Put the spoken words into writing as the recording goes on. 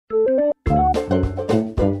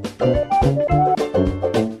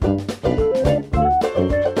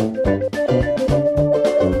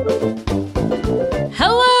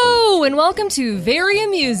to Very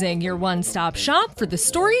Amusing, your one-stop shop for the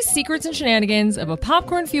stories, secrets, and shenanigans of a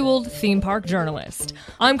popcorn-fueled theme park journalist.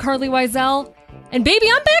 I'm Carly Wiesel, and baby,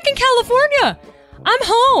 I'm back in California! I'm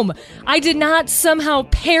home! I did not somehow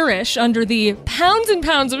perish under the pounds and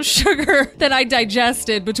pounds of sugar that I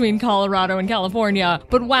digested between Colorado and California.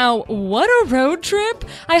 But wow, what a road trip!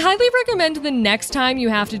 I highly recommend the next time you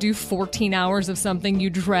have to do 14 hours of something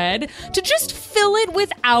you dread to just fill it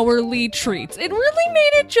with hourly treats. It really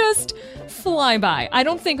made it just fly by. I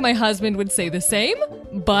don't think my husband would say the same,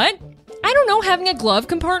 but I don't know, having a glove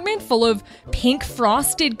compartment full of pink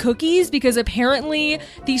frosted cookies because apparently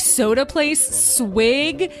the soda place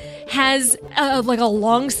Swig has like a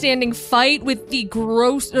long-standing fight with the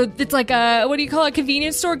gross, it's like a, what do you call it,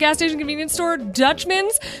 convenience store, gas station convenience store,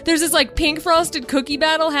 Dutchman's. There's this like pink frosted cookie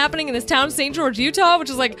battle happening in this town, St. George, Utah, which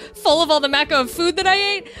is like full of all the mecca of food that I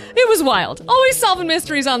ate. It was wild. Always solving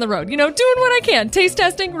mysteries on the road, you know, doing what I can, taste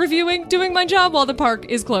testing, reviewing, doing my job while the park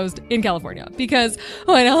is closed in California, because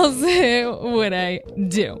what else would I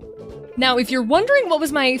do? Now, if you're wondering what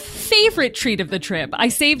was my favorite treat of the trip, I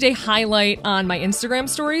saved a highlight on my Instagram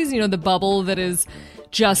stories, you know, the bubble that is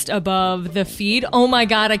just above the feed. Oh my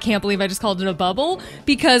God, I can't believe I just called it a bubble,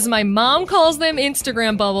 because my mom calls them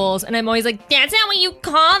Instagram bubbles, and I'm always like, that's not what you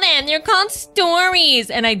call them. They're called stories.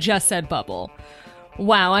 And I just said bubble.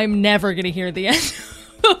 Wow, I'm never going to hear the end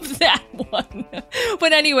of that one.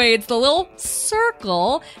 But anyway, it's the little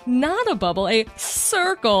circle, not a bubble, a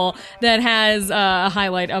circle that has a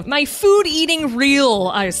highlight of my food eating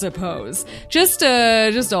reel, I suppose. Just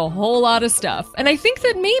a whole lot of stuff. And I think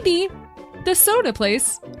that maybe the soda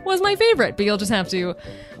place was my favorite, but you'll just have to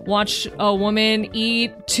watch a woman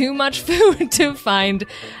eat too much food to find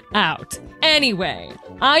out. Anyway,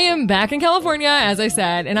 I am back in California, as I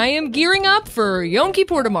said, and I am gearing up for Yom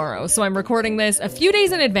Kippur tomorrow. So I'm recording this a few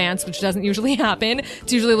days in advance, which doesn't usually happen.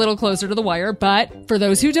 It's usually a little closer to the wire. But for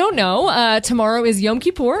those who don't know, tomorrow is Yom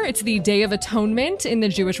Kippur. It's the Day of Atonement in the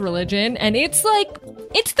Jewish religion. And it's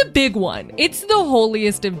the big one. It's the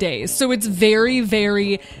holiest of days. So it's very,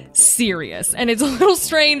 very serious. And it's a little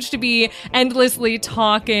strange to be endlessly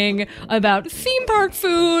talking about theme park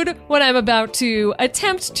food when I'm about to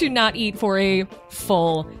attempt to not eat for a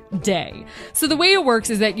full day. So the way it works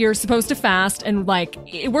is that you're supposed to fast, and like,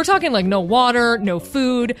 we're talking like no water, no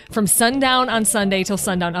food from sundown on Sunday till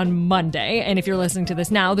sundown on Monday. And if you're listening to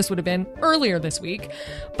this now, this would have been earlier this week.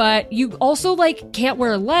 But you also like can't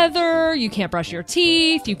wear leather, you can't brush your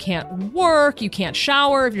teeth, you can't work, you can't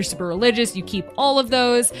shower. If you're super religious, you keep all of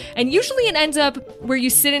those. And usually it ends up where you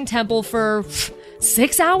sit in temple for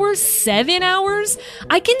 6 hours, 7 hours.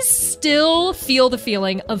 I can still feel the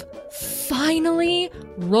feeling of finally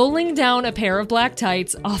rolling down a pair of black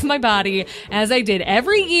tights off my body, as I did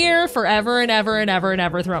every year forever and ever and ever and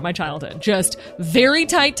ever throughout my childhood. Just very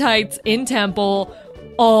tight tights in temple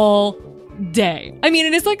all day. I mean,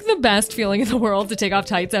 it is like the best feeling in the world to take off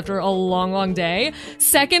tights after a long, long day.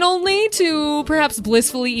 Second only to perhaps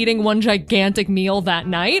blissfully eating one gigantic meal that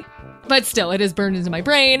night. But still, it is burned into my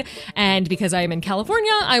brain, and because I am in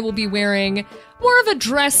California, I will be wearing more of a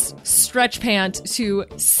dress stretch pant to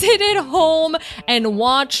sit at home and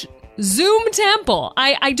watch Zoom Temple.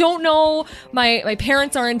 I don't know. My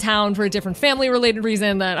parents are in town for a different family-related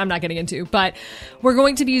reason that I'm not getting into, but we're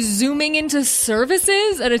going to be zooming into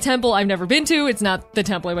services at a temple I've never been to. It's not the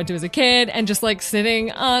temple I went to as a kid, and just like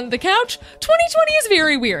sitting on the couch. 2020 is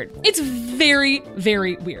very weird. It's very,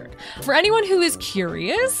 very weird. For anyone who is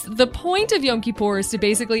curious, the point of Yom Kippur is to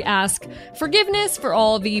basically ask forgiveness for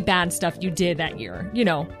all the bad stuff you did that year. You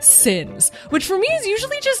know, sins. Which for me is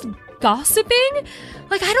usually just gossiping.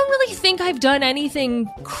 Like, I don't really think I've done anything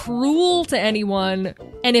cruel to anyone,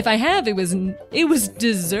 and if I have, it was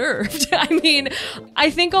deserved. I mean, I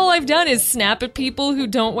think all I've done is snap at people who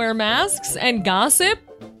don't wear masks and gossip,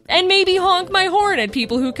 and maybe honk my horn at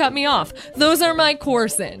people who cut me off. Those are my core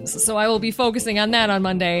sins, so I will be focusing on that on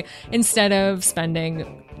Monday instead of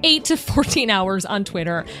spending 8 to 14 hours on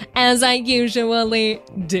Twitter, as I usually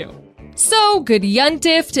do. So, good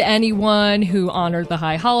yuntif to anyone who honored the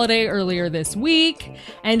high holiday earlier this week.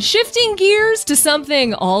 And shifting gears to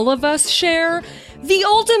something all of us share, the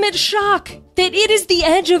ultimate shock that it is the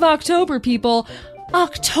edge of October, people.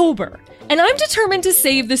 October. And I'm determined to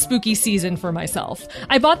save the spooky season for myself.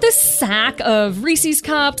 I bought this sack of Reese's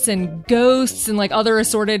Cups and Ghosts and like other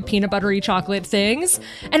assorted peanut buttery chocolate things.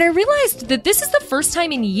 And I realized that this is the first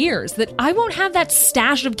time in years that I won't have that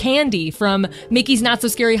stash of candy from Mickey's Not So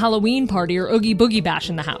Scary Halloween Party or Oogie Boogie Bash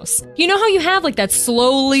in the house. You know how you have like that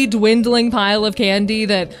slowly dwindling pile of candy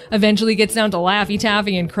that eventually gets down to Laffy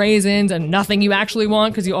Taffy and Craisins and nothing you actually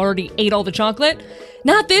want because you already ate all the chocolate?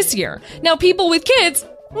 Not this year. Now, people with kids,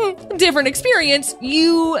 different experience.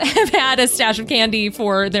 You have had a stash of candy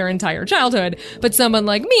for their entire childhood. But someone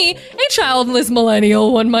like me, a childless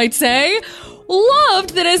millennial, one might say,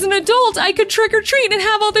 loved that as an adult I could trick or treat and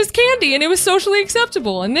have all this candy and it was socially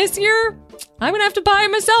acceptable. And this year, I'm gonna have to buy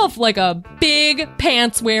myself like a big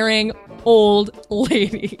pants-wearing old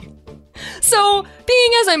lady. So,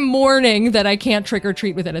 being as I'm mourning that I can't trick or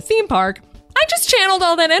treat within a theme park, I just channeled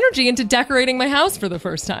all that energy into decorating my house for the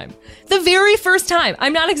first time. The very first time.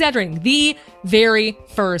 I'm not exaggerating. The very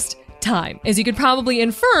first time. As you could probably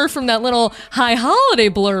infer from that little high holiday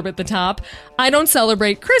blurb at the top, I don't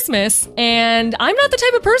celebrate Christmas, and I'm not the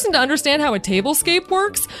type of person to understand how a tablescape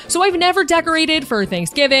works, so I've never decorated for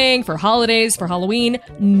Thanksgiving, for holidays, for Halloween,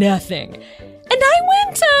 nothing. And I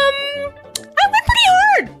went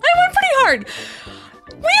pretty hard.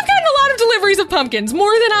 We've gotten a lot of deliveries of pumpkins,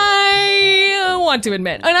 more than I want to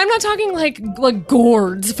admit. And I'm not talking like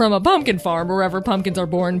gourds from a pumpkin farm, wherever pumpkins are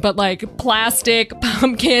born, but like plastic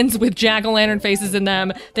pumpkins with jack-o'-lantern faces in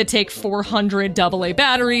them that take 400 AA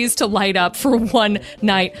batteries to light up for one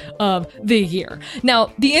night of the year.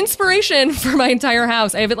 Now, the inspiration for my entire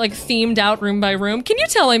house, I have it like themed out room by room. Can you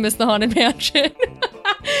tell I miss the Haunted Mansion?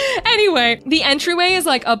 Anyway, the entryway is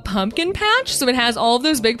like a pumpkin patch, so it has all of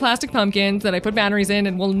those big plastic pumpkins that I put batteries in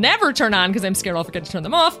and will never turn on because I'm scared I'll forget to turn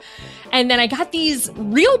them off. And then I got these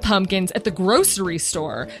real pumpkins at the grocery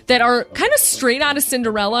store that are kind of straight out of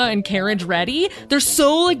Cinderella and carriage ready. They're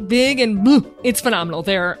so like big and it's phenomenal.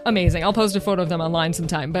 They're amazing. I'll post a photo of them online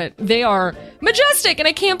sometime, but they are majestic and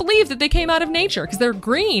I can't believe that they came out of nature because they're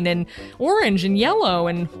green and orange and yellow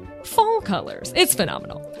and fall colors. It's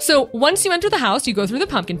phenomenal. So once you enter the house, you go through the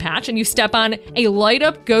pumpkin patch and you step on a light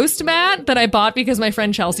up ghost mat that I bought because my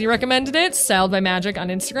friend Chelsea recommended it, Styled by Magic on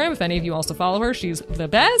Instagram. If any of you also follow her, she's the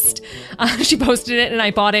best. She posted it and I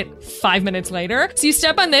bought it 5 minutes later. So you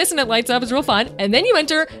step on this and it lights up. It's real fun. And then you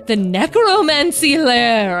enter the Necromancy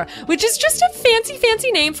Lair, which is just a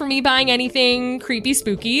fancy name for me buying anything creepy,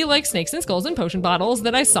 spooky, like snakes and skulls and potion bottles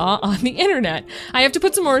that I saw on the internet. I have to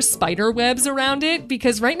put some more spider webs around it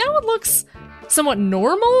because right now it looks somewhat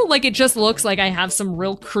normal. Like it just looks like I have some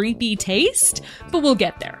real creepy taste, but we'll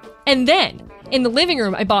get there. And then in the living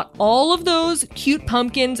room, I bought all of those cute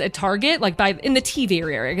pumpkins at Target, like in the TV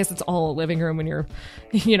area. I guess it's all a living room when you're,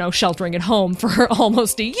 sheltering at home for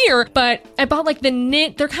almost a year. But I bought like the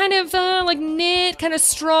knit. They're kind of like knit, kind of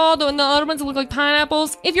straw, and the other ones that look like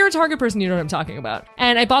pineapples. If you're a Target person, you know what I'm talking about.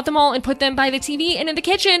 And I bought them all and put them by the TV and in the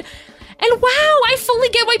kitchen. And wow, I fully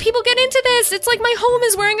get why people get into this. It's like my home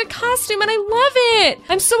is wearing a costume and I love it.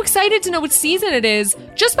 I'm so excited to know what season it is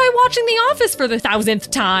just by watching The Office for the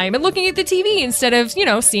 1000th time and looking at the TV instead of,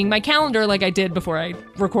 seeing my calendar like I did before I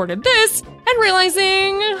recorded this and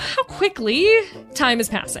realizing how quickly time is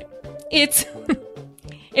passing. It's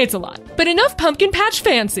a lot. But enough pumpkin patch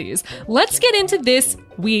fancies. Let's get into this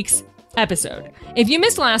week's episode. If you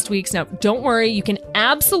missed last week's, now don't worry, you can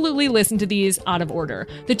absolutely listen to these out of order.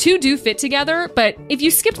 The two do fit together, but if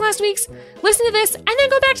you skipped last week's, listen to this and then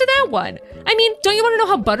go back to that one. I mean, don't you want to know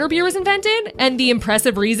how butterbeer was invented? And the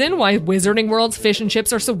impressive reason why Wizarding World's fish and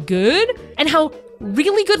chips are so good? And how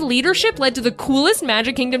really good leadership led to the coolest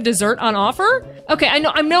Magic Kingdom dessert on offer? Okay, I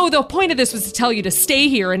know the point of this was to tell you to stay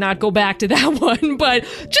here and not go back to that one, but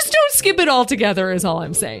just don't skip it altogether is all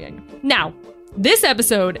I'm saying. Now, this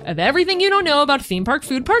episode of Everything You Don't Know About Theme Park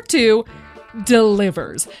Food Part 2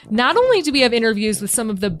 delivers. Not only do we have interviews with some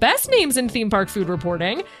of the best names in theme park food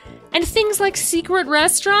reporting, and things like secret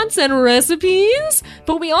restaurants and recipes,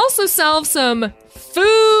 but we also solve some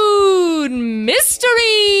food mysteries.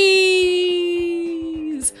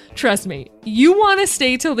 Trust me, you want to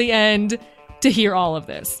stay till the end to hear all of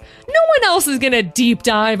this. No one else is gonna deep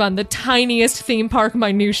dive on the tiniest theme park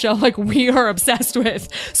minutia like we are obsessed with.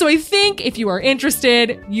 So I think if you are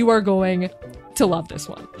interested, you are going to love this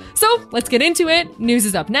one. So let's get into it. News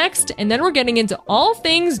is up next, and then we're getting into all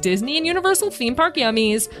things Disney and Universal theme park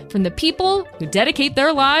yummies from the people who dedicate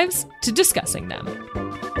their lives to discussing them.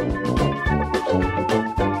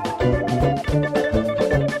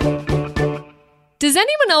 Does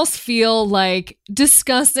anyone else feel like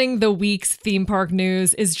discussing the week's theme park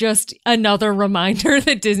news is just another reminder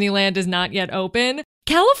that Disneyland is not yet open?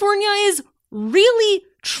 California is really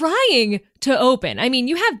trying to open. I mean,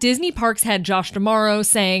 you have Disney Parks head Josh D'Amaro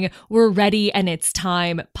saying we're ready and it's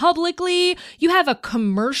time publicly. You have a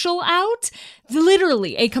commercial out.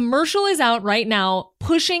 Literally, a commercial is out right now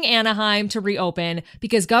pushing Anaheim to reopen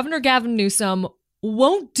because Governor Gavin Newsom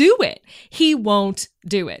won't do it. He won't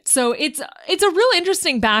do it. So it's a real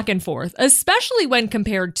interesting back and forth, especially when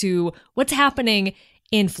compared to what's happening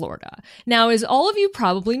in Florida. Now, as all of you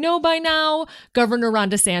probably know by now, Governor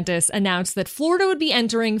Ron DeSantis announced that Florida would be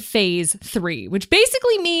entering phase 3, which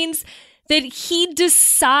basically means that he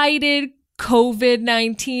decided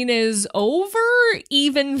COVID-19 is over,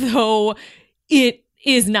 even though it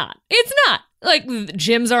is not. It's not. Like,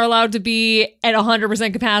 gyms are allowed to be at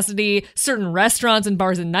 100% capacity. Certain restaurants and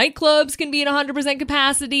bars and nightclubs can be at 100%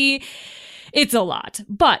 capacity. It's a lot.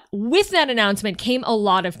 But with that announcement came a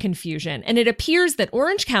lot of confusion. And it appears that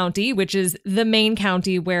Orange County, which is the main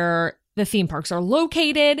county where the theme parks are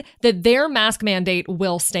located, that their mask mandate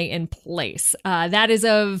will stay in place. That is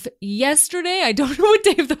of yesterday. I don't know what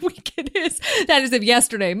day of the week it is. That is of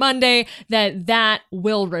yesterday, Monday, that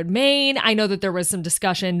will remain. I know that there was some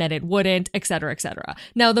discussion that it wouldn't, et cetera, et cetera.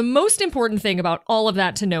 Now, the most important thing about all of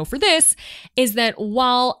that to know for this is that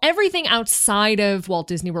while everything outside of Walt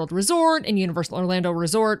Disney World Resort and Universal Orlando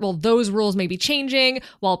Resort, well, those rules may be changing,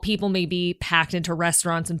 while people may be packed into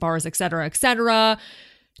restaurants and bars, et cetera,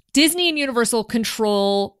 Disney and Universal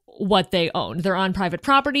control what they own. They're on private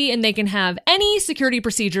property and they can have any security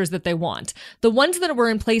procedures that they want. The ones that were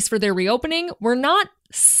in place for their reopening were not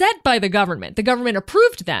set by the government. The government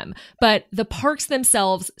approved them, but the parks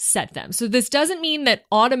themselves set them. So this doesn't mean that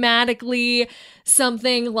automatically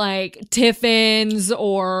something like Tiffin's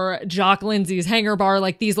or Jock Lindsay's Hangar Bar,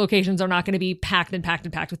 like these locations are not going to be packed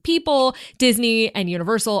with people. Disney and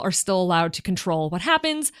Universal are still allowed to control what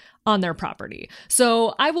happens on their property.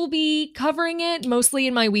 So I will be covering it mostly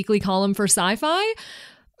in my weekly column for Sci-Fi,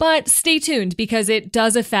 but stay tuned because it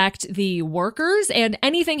does affect the workers and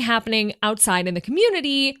anything happening outside in the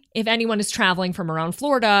community. If anyone is traveling from around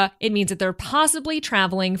Florida, it means that they're possibly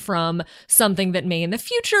traveling from something that may in the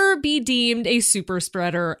future be deemed a super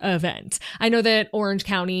spreader event. I know that Orange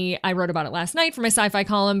County, I wrote about it last night for my Sci-Fi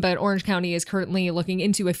column, but Orange County is currently looking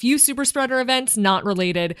into a few super spreader events not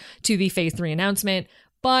related to the phase 3 announcement.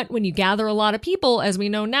 But when you gather a lot of people, as we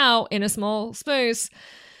know now, in a small space,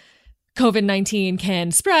 COVID-19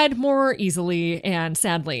 can spread more easily and,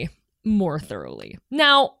 sadly, more thoroughly.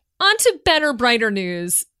 Now, on to better, brighter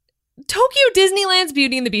news. Tokyo Disneyland's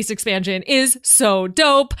Beauty and the Beast expansion is so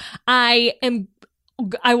dope. I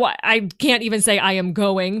can't even say I am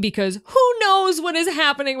going because who knows what is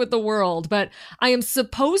happening with the world, but I am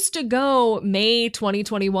supposed to go May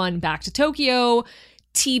 2021 back to Tokyo.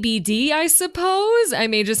 TBD, I suppose. I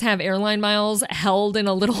may just have airline miles held in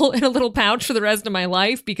a little pouch for the rest of my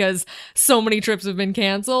life because so many trips have been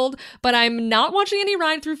canceled. But I'm not watching any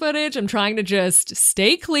ride-through footage. I'm trying to just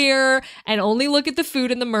stay clear and only look at the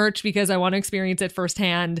food and the merch because I want to experience it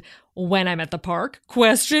firsthand when I'm at the park, ?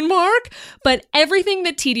 But everything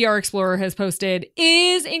that TDR Explorer has posted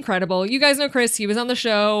is incredible. You guys know Chris, he was on the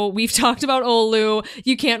show. We've talked about Olu.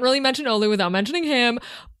 You can't really mention Olu without mentioning him,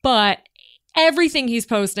 but everything he's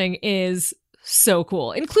posting is so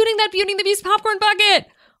cool, including that Beauty and the Beast popcorn bucket.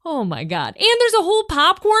 Oh my God. And there's a whole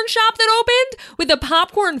popcorn shop that opened with a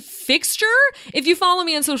popcorn fixture. If you follow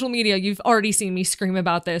me on social media, you've already seen me scream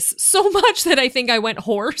about this so much that I think I went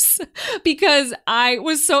hoarse because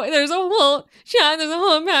there's a whole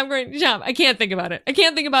popcorn shop. I can't think about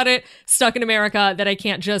it. Stuck in America that I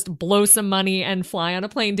can't just blow some money and fly on a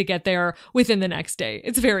plane to get there within the next day.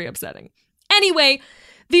 It's very upsetting. Anyway,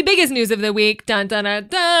 the biggest news of the week,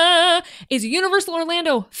 is Universal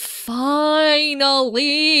Orlando finally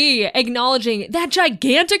acknowledging that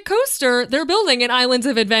gigantic coaster they're building in Islands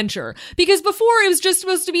of Adventure. Because before it was just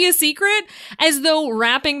supposed to be a secret, as though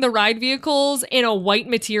wrapping the ride vehicles in a white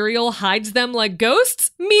material hides them like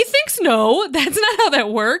ghosts. Methinks no, that's not how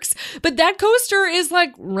that works. But that coaster is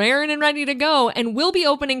like raring and ready to go and will be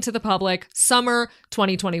opening to the public summer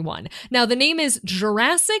 2021. Now, the name is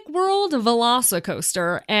Jurassic World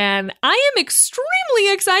Velocicoaster, and I am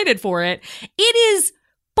extremely excited for it. It is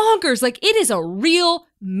bonkers. Like, it is a real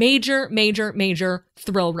major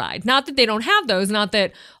thrill ride. Not that they don't have those, not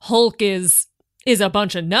that Hulk is a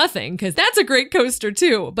bunch of nothing, because that's a great coaster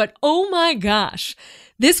too. But oh my gosh,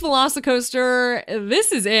 this Velocicoaster,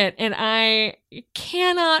 this is it. And I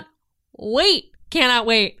cannot wait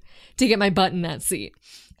to get my butt in that seat.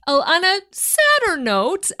 On a sadder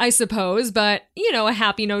note, I suppose, but, a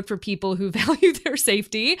happy note for people who value their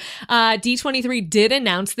safety, D23 did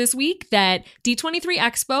announce this week that D23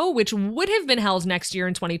 Expo, which would have been held next year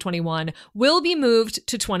in 2021, will be moved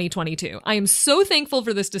to 2022. I am so thankful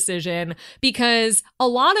for this decision because a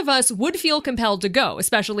lot of us would feel compelled to go,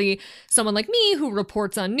 especially someone like me who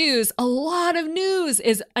reports on news. A lot of news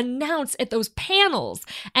is announced at those panels,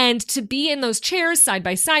 and to be in those chairs side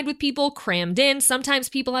by side with people crammed in, sometimes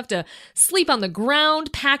people People have to sleep on the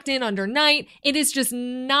ground, packed in under night. It is just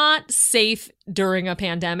not safe during a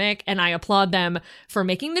pandemic, and I applaud them for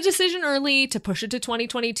making the decision early to push it to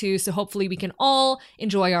 2022, so hopefully we can all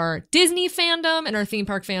enjoy our Disney fandom and our theme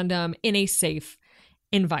park fandom in a safe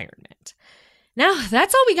environment. Now,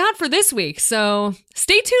 that's all we got for this week, so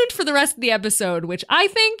stay tuned for the rest of the episode, which I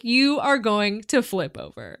think you are going to flip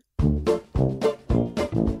over.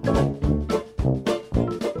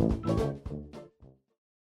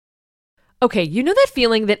 Okay, you know that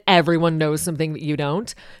feeling that everyone knows something that you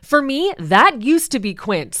don't? For me, that used to be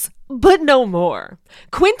Quince, but no more.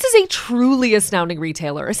 Quince is a truly astounding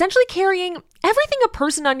retailer, essentially carrying everything a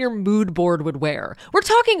person on your mood board would wear. We're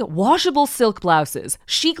talking washable silk blouses,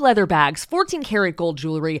 chic leather bags, 14-karat gold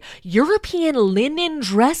jewelry, European linen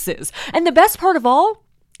dresses, and the best part of all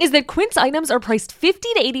is that Quince items are priced 50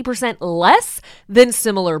 to 80% less than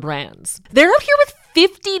similar brands. They're up here with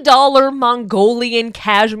 $50 Mongolian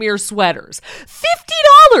cashmere sweaters.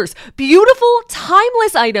 $50! Beautiful,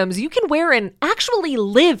 timeless items you can wear and actually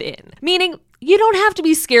live in. Meaning, you don't have to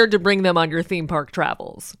be scared to bring them on your theme park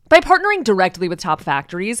travels. By partnering directly with top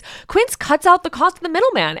factories, Quince cuts out the cost of the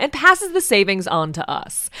middleman and passes the savings on to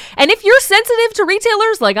us. And if you're sensitive to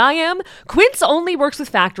retailers like I am, Quince only works with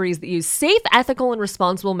factories that use safe, ethical, and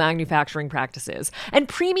responsible manufacturing practices and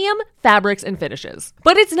premium fabrics and finishes.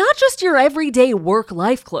 But it's not just your everyday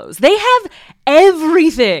work-life clothes. They have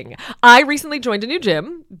everything. I recently joined a new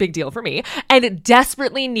gym, big deal for me, and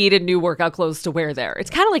desperately needed new workout clothes to wear there.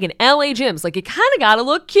 It's kind of like an LA gyms, like you kind of gotta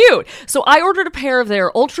look cute. So I ordered a pair of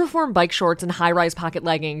their Ultraform bike shorts and high-rise pocket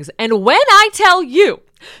leggings, and when I tell you,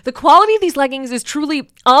 the quality of these leggings is truly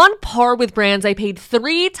on par with brands I paid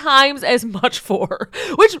 3 times as much for,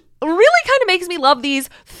 which really kind of makes me love these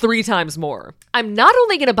 3 times more. I'm not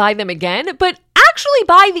only going to buy them again, but actually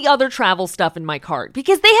buy the other travel stuff in my cart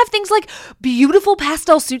because they have things like beautiful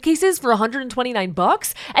pastel suitcases for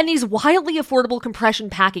 $129 and these wildly affordable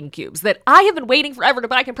compression packing cubes that I have been waiting forever to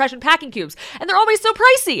buy compression packing cubes, and they're always so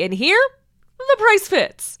pricey, and here the price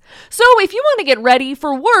fits. So if you want to get ready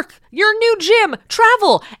for work, your new gym,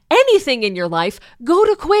 travel, anything in your life, go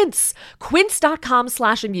to Quince.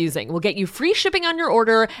 Quince.com/amusing will get you free shipping on your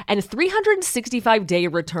order and 365-day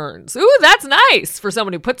returns. Ooh, that's nice for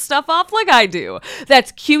someone who puts stuff off like I do.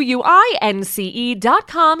 That's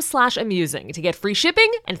QUINCE.com/amusing to get free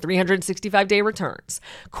shipping and 365-day returns.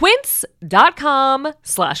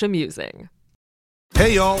 Quince.com/amusing.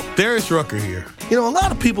 Hey y'all, Darius Rucker here. A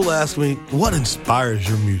lot of people ask me, what inspires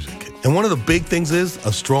your music? And one of the big things is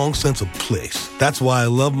a strong sense of place. That's why I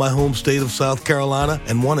love my home state of South Carolina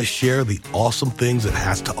and want to share the awesome things it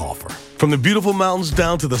has to offer. From the beautiful mountains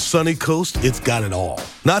down to the sunny coast, it's got it all.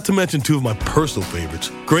 Not to mention 2 of my personal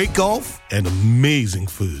favorites, great golf and amazing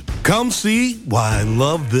food. Come see why I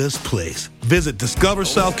love this place. Visit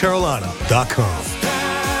discoversouthcarolina.com.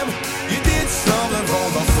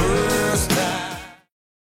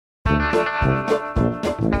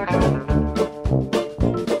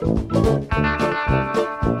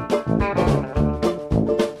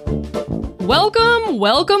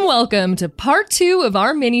 Welcome to part 2 of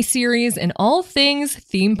our mini-series in all things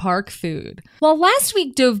theme park food. While last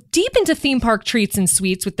week dove deep into theme park treats and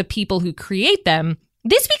sweets with the people who create them,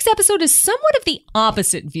 this week's episode is somewhat of the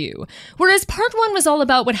opposite view. Whereas part 1 was all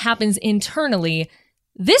about what happens internally,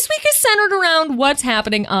 this week is centered around what's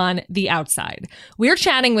happening on the outside. We're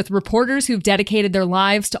chatting with reporters who've dedicated their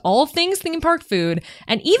lives to all things theme park food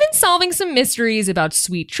and even solving some mysteries about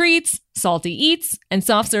sweet treats, salty eats, and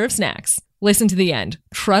soft serve snacks. Listen to the end.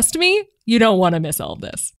 Trust me, you don't want to miss all of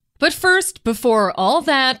this. But first, before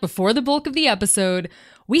the bulk of the episode,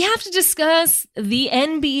 we have to discuss the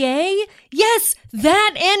NBA. Yes,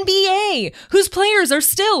 that NBA, whose players are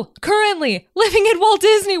still currently living at Walt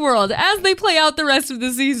Disney World as they play out the rest of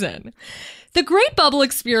the season. The Great Bubble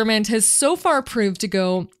experiment has so far proved to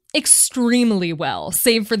go extremely well,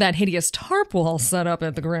 save for that hideous tarp wall set up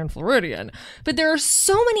at the Grand Floridian. But there are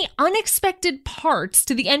so many unexpected parts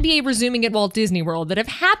to the NBA resuming at Walt Disney World that have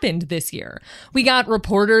happened this year. We got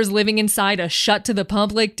reporters living inside a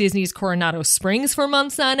shut-to-the-public Disney's Coronado Springs for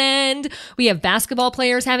months on end. We have basketball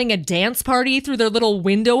players having a dance party through their little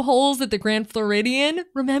window holes at the Grand Floridian.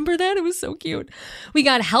 Remember that? It was so cute. We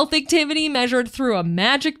got health activity measured through a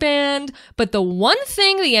magic band. But the one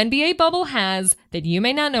thing the NBA bubble has that you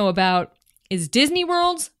may not know about is Disney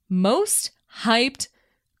World's most hyped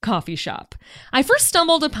coffee shop. I first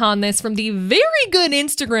stumbled upon this from the very good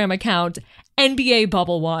Instagram account NBA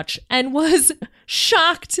Bubble Watch and was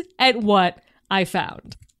shocked at what I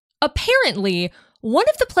found. Apparently, one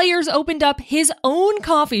of the players opened up his own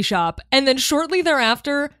coffee shop and then shortly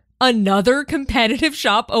thereafter, another competitive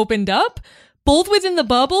shop opened up, both within the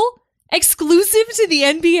bubble, exclusive to the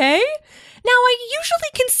NBA? Now, I usually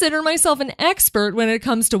consider myself an expert when it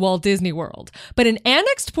comes to Walt Disney World, but an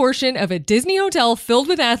annexed portion of a Disney hotel filled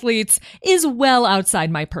with athletes is well outside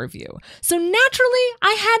my purview. So naturally,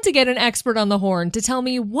 I had to get an expert on the horn to tell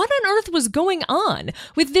me what on earth was going on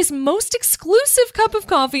with this most exclusive cup of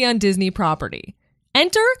coffee on Disney property.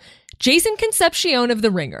 Enter Jason Concepcion of The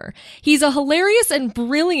Ringer. He's a hilarious and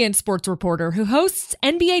brilliant sports reporter who hosts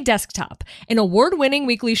NBA Desktop, an award-winning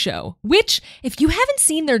weekly show, which, if you haven't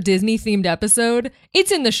seen their Disney-themed episode,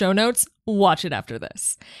 it's in the show notes. Watch it after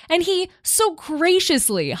this. And he so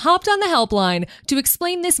graciously hopped on the helpline to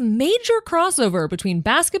explain this major crossover between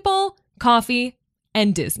basketball, coffee,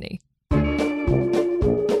 and Disney.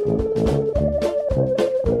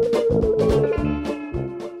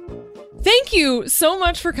 Thank you so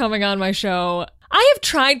much for coming on my show. I have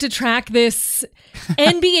tried to track this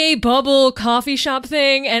NBA bubble coffee shop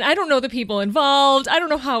thing, and I don't know the people involved. I don't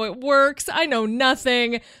know how it works. I know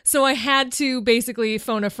nothing. So I had to basically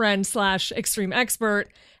phone a friend / extreme expert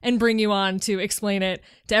and bring you on to explain it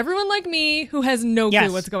to everyone like me who has no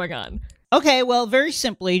clue what's going on. Okay, well, very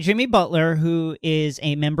simply, Jimmy Butler, who is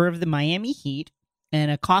a member of the Miami Heat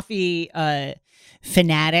and a coffee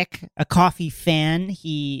fanatic, a coffee fan.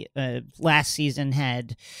 He last season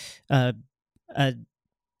had a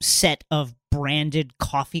set of branded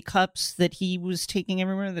coffee cups that he was taking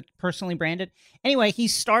everywhere, that personally branded. Anyway, he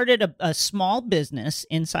started a small business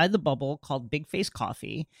inside the bubble called Big Face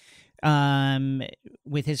Coffee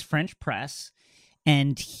with his French press.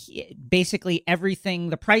 And basically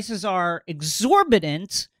everything, the prices are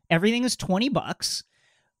exorbitant. Everything is $20,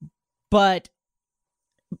 but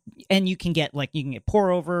and you can get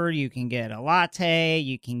pour over, you can get a latte,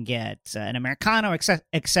 you can get an Americano,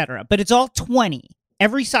 etc. But it's all $20.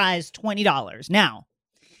 Every size, $20. Now,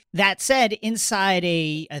 that said, inside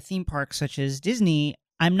a theme park such as Disney,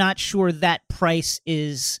 I'm not sure that price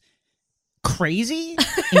is crazy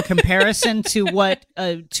in comparison to what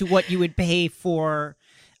you would pay for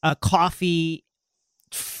a coffee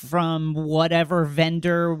from whatever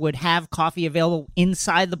vendor would have coffee available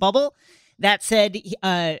inside the bubble. That said,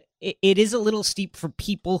 it is a little steep for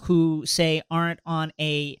people who, say, aren't on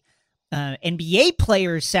a NBA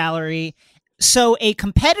player's salary. So a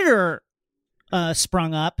competitor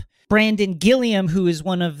sprung up. Brandon Gilliam, who is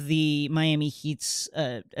one of the Miami Heat's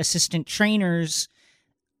assistant trainers,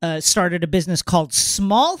 started a business called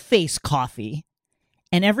Small Face Coffee.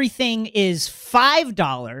 And everything is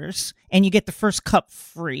 $5, and you get the first cup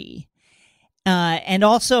free. And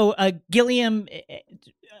also, Gilliam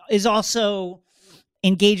is also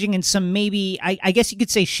engaging in some maybe, I guess you could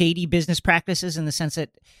say, shady business practices in the sense that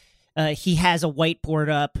he has a whiteboard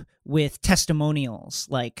up with testimonials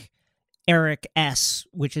like Eric S.,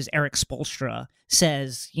 which is Eric Spoelstra,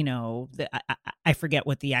 says, I forget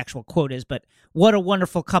what the actual quote is, but what a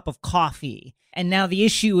wonderful cup of coffee. And now the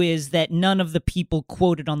issue is that none of the people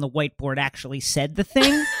quoted on the whiteboard actually said the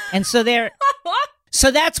thing. And so so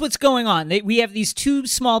that's what's going on. We have these two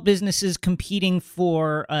small businesses competing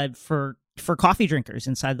for coffee drinkers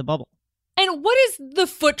inside the bubble. And what is the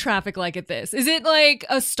foot traffic like at this? Is it like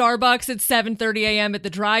a Starbucks at 7:30 a.m. at the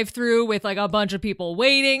drive-thru with like a bunch of people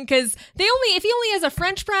waiting? Because if he only has a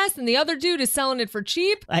French press and the other dude is selling it for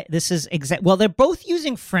cheap. Well, they're both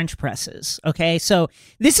using French presses. Okay, so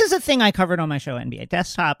this is a thing I covered on my show NBA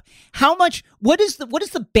Desktop. What is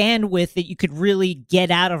the bandwidth that you could really get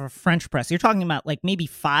out of a French press? You're talking about like maybe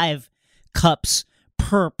 5 cups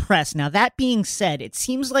per press. Now, that being said, it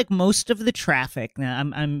seems like most of the traffic, now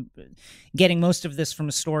I'm getting most of this from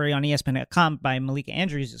a story on ESPN.com by Malika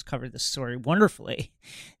Andrews, who's covered this story wonderfully.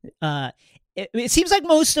 It seems like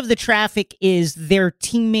most of the traffic is their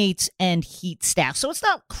teammates and Heat staff, so it's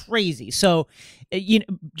not crazy. So,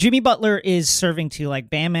 Jimmy Butler is serving to like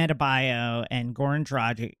Bam Adebayo and Goran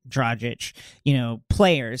Dragic,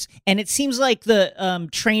 players, and it seems like the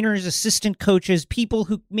trainers, assistant coaches, people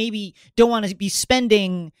who maybe don't want to be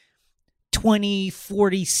spending $20,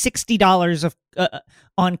 $40, $60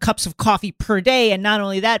 on cups of coffee per day, and not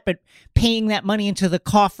only that, but paying that money into the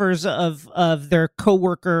coffers of their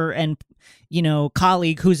coworker and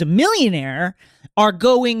colleague who's a millionaire, are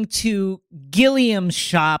going to Gilliam's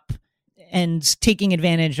shop and taking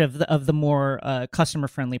advantage of the more customer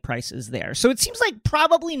friendly prices there. So it seems like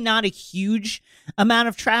probably not a huge amount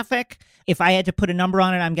of traffic. If I had to put a number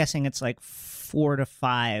on it, I'm guessing it's like 4 to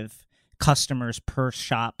 5 customers per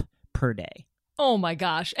shop per day. Oh my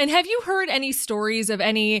gosh. And have you heard any stories of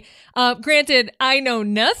any, granted, I know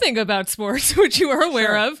nothing about sports, which you are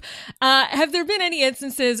aware of. Have there been any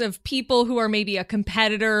instances of people who are maybe a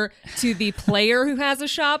competitor to the player who has a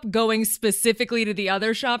shop going specifically to the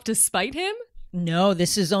other shop to spite him? No,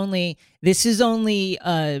 this is only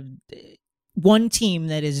one team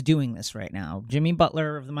that is doing this right now. Jimmy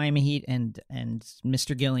Butler of the Miami Heat and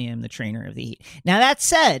Mr. Gilliam, the trainer of the Heat. Now that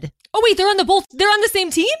said, oh wait, they're on the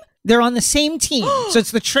same team? They're on the same team. So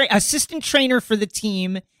it's the assistant trainer for the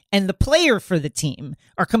team and the player for the team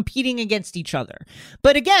are competing against each other.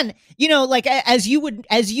 But again, like as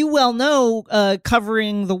you well know,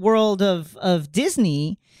 covering the world of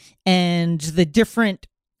Disney and the different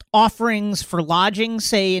offerings for lodging,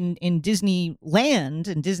 say in Disneyland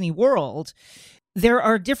and Disney World, there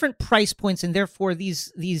are different price points, and therefore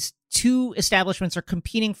these two establishments are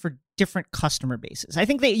competing for different customer bases. I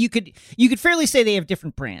think that you could fairly say they have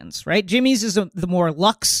different brands, right? Jimmy's is the more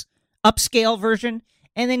luxe, upscale version,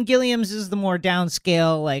 and then Gilliam's is the more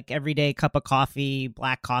downscale, like everyday cup of coffee,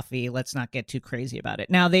 black coffee. Let's not get too crazy about it.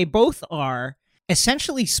 Now, they both are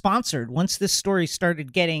essentially sponsored. Once this story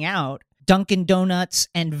started getting out, Dunkin' Donuts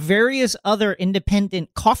and various other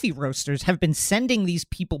independent coffee roasters have been sending these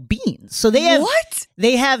people beans. So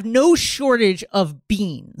they have no shortage of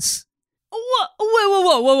beans.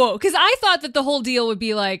 Whoa. Because I thought that the whole deal would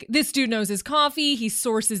be like, this dude knows his coffee, he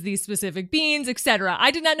sources these specific beans, etc.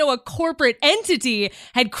 I did not know a corporate entity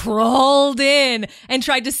had crawled in and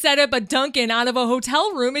tried to set up a Dunkin' out of a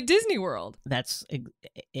hotel room at Disney World. That's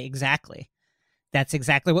exactly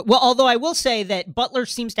what. Well, although I will say that Butler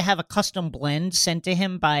seems to have a custom blend sent to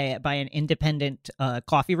him by an independent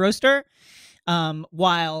coffee roaster,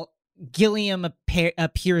 while Gilliam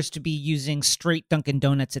appears to be using straight Dunkin'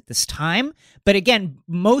 Donuts at this time. But again,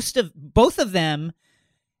 both of them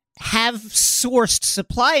have sourced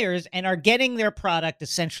suppliers and are getting their product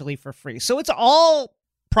essentially for free. So it's all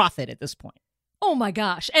profit at this point. Oh my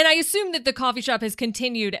gosh. And I assume that the coffee shop has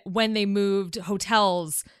continued when they moved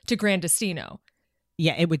hotels to Gran Destino.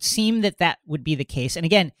 Yeah, it would seem that would be the case. And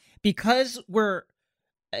again, because we're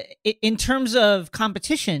in terms of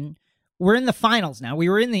competition, we're in the finals now. We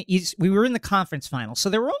were in the conference finals. So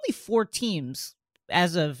there were only 4 teams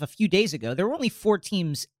as of a few days ago. There were only 4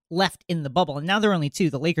 teams left in the bubble, and now there are only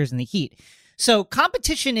 2, the Lakers and the Heat. So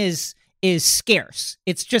competition is scarce.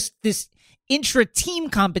 It's just this intra-team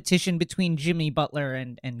competition between Jimmy Butler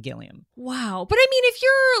and Gilliam. Wow. But I mean, if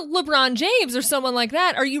you're LeBron James or someone like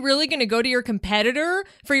that, are you really going to go to your competitor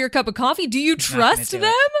for your cup of coffee? Do you trust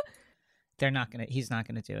them? He's not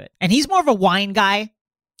going to do it. And he's more of a wine guy.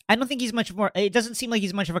 I don't think it doesn't seem like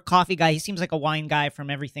he's much of a coffee guy. He seems like a wine guy from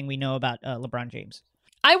everything we know about LeBron James.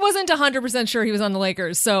 I wasn't 100% sure he was on the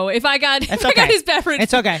Lakers, so if I got his beverage,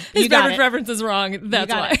 it's okay. His beverage references wrong,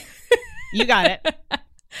 that's why. You got it.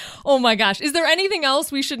 Oh my gosh. Is there anything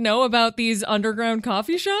else we should know about these underground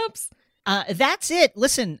coffee shops? That's it.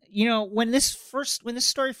 Listen, when this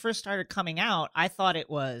story first started coming out, I thought it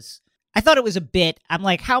was a bit. I'm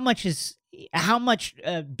like, how much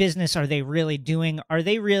business are they really doing? Are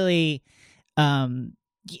they really,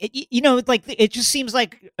 like it just seems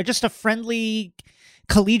like just a friendly,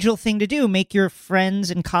 collegial thing to do. Make your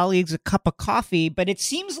friends and colleagues a cup of coffee. But it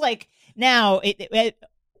seems like now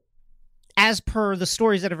as per the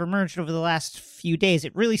stories that have emerged over the last few days,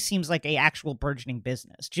 it really seems like a actual burgeoning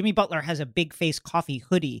business. Jimmy Butler has a big face coffee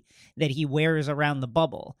hoodie that he wears around the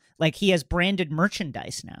bubble. Like he has branded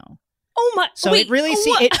merchandise now. Oh my! So wait, it really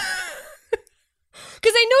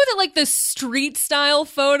because I know that like the street style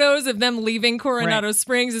photos of them leaving Coronado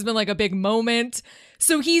Springs has been like a big moment.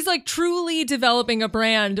 So he's like truly developing a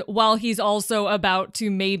brand while he's also about to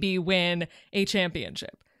maybe win a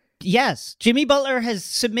championship. Yes, Jimmy Butler has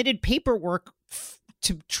submitted paperwork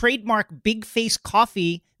to trademark Big Face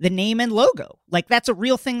Coffee, the name and logo. Like, that's a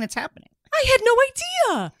real thing that's happening. I had no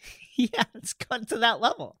idea. Yeah, it's gone to that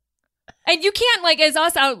level. And you can't, like, as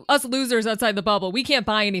us losers outside the bubble, we can't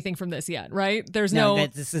buy anything from this yet, right? There's no.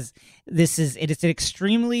 It is an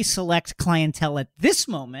extremely select clientele at this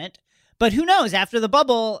moment. But who knows? After the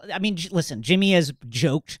bubble, I mean, listen, Jimmy has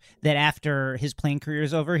joked that after his playing career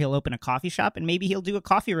is over, he'll open a coffee shop and maybe he'll do a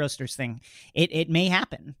coffee roasters thing. It may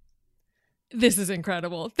happen. This is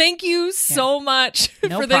incredible. Thank you so much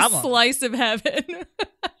for this slice of heaven.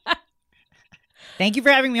 Thank you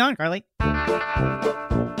for having me on, Carly.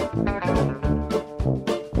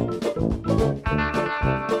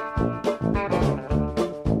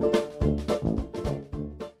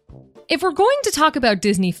 If we're going to talk about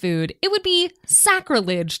Disney food, it would be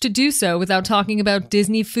sacrilege to do so without talking about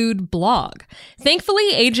Disney Food Blog.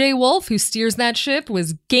 Thankfully, AJ Wolf, who steers that ship,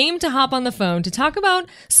 was game to hop on the phone to talk about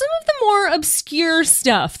some of the more obscure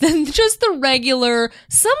stuff than just the regular,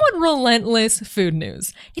 somewhat relentless food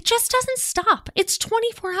news. It just doesn't stop. It's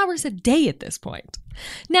 24 hours a day at this point.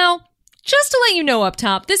 Now, Just to let you know up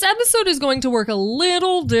top, this episode is going to work a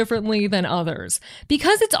little differently than others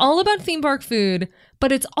because it's all about theme park food,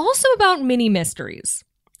 but it's also about mini mysteries.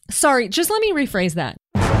 Sorry, just let me rephrase that.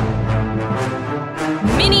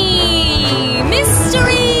 Mini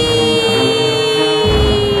mysteries!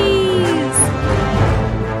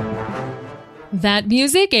 That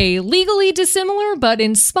music, a legally dissimilar but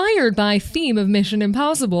inspired by theme of Mission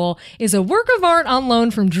Impossible, is a work of art on loan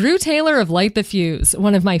from Drew Taylor of Light the Fuse,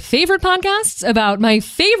 one of my favorite podcasts about my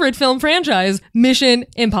favorite film franchise, Mission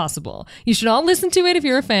Impossible. You should all listen to it if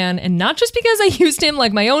you're a fan, and not just because I used him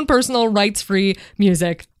like my own personal rights-free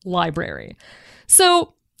music library.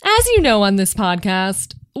 So, as you know on this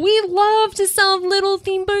podcast, we love to solve little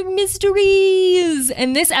theme park mysteries,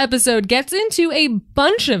 and this episode gets into a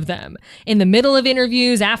bunch of them in the middle of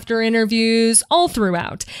interviews, after interviews, all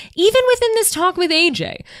throughout, even within this talk with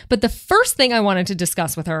AJ. But the first thing I wanted to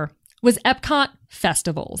discuss with her was Epcot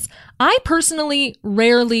festivals. I personally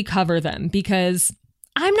rarely cover them because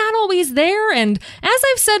I'm not always there, and as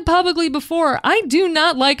I've said publicly before, I do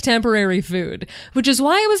not like temporary food, which is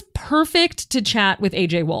why it was perfect to chat with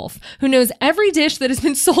AJ Wolf, who knows every dish that has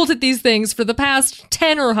been sold at these things for the past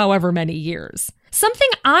 10 or however many years. Something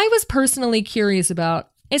I was personally curious about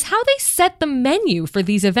is how they set the menu for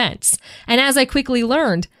these events, and as I quickly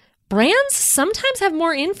learned, brands sometimes have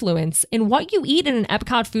more influence in what you eat in an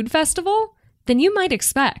Epcot food festival than you might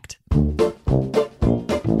expect.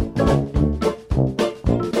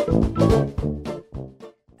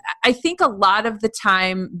 I think a lot of the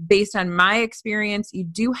time, based on my experience, you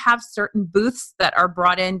do have certain booths that are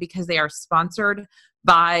brought in because they are sponsored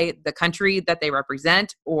by the country that they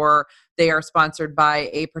represent, or they are sponsored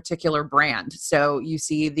by a particular brand. So you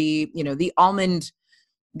see the almond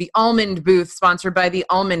booth sponsored by the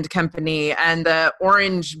almond company, and the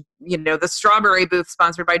orange, the strawberry booth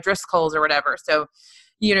sponsored by Driscoll's or whatever. So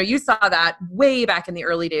you saw that way back in the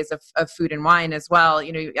early days of Food and Wine as well.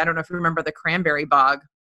 I don't know if you remember the cranberry bog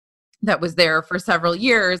that was there for several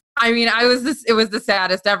years. I mean, it was the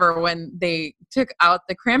saddest ever when they took out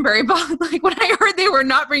the cranberry bog. Like when I heard they were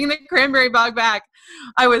not bringing the cranberry bog back,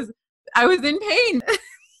 I was in pain.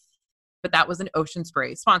 But that was an Ocean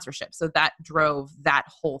Spray sponsorship. So that drove that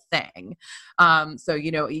whole thing. So,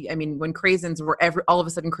 when craisins were all of a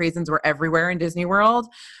sudden craisins were everywhere in Disney World.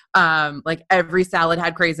 Like every salad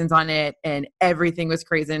had craisins on it and everything was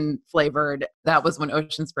craisin flavored. That was when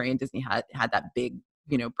Ocean Spray and Disney had that big,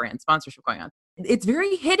 brand sponsorship going on. It's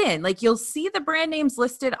very hidden. Like you'll see the brand names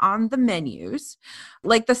listed on the menus.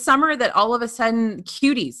 Like the summer that all of a sudden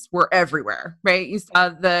cuties were everywhere, right? You saw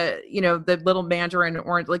the little mandarin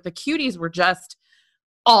orange, like the cuties were just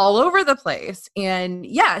all over the place. And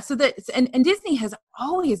yeah, so and Disney has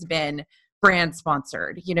always been brand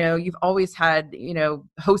sponsored. You've always had,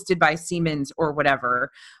 hosted by Siemens or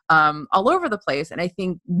whatever, all over the place. And I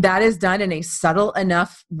think that is done in a subtle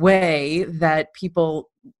enough way that people,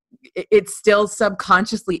 it still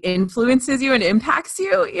subconsciously influences you and impacts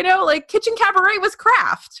you. Like Kitchen Cabaret was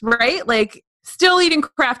Kraft, right? Like still eating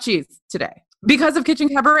Kraft cheese today because of Kitchen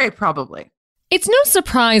Cabaret, probably. It's no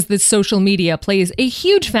surprise that social media plays a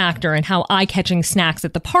huge factor in how eye-catching snacks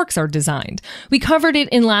at the parks are designed. We covered it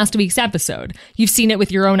in last week's episode. You've seen it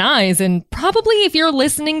with your own eyes, and probably if you're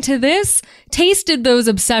listening to this, tasted those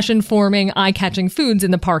obsession-forming, eye-catching foods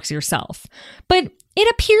in the parks yourself. But it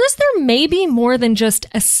appears there may be more than just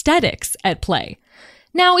aesthetics at play.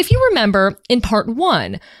 Now, if you remember, in part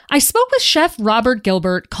 1, I spoke with Chef Robert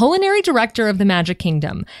Gilbert, culinary director of the Magic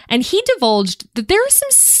Kingdom, and he divulged that there is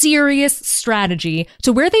some serious strategy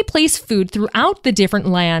to where they place food throughout the different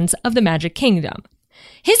lands of the Magic Kingdom.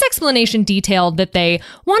 His explanation detailed that they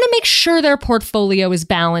want to make sure their portfolio is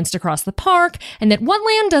balanced across the park and that one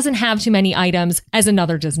land doesn't have too many items as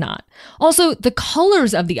another does not. Also, the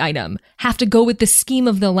colors of the item have to go with the scheme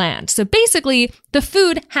of the land. So basically, the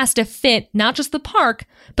food has to fit not just the park,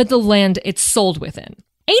 but the land it's sold within.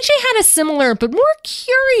 AJ had a similar but more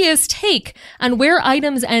curious take on where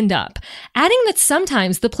items end up, adding that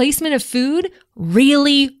sometimes the placement of food,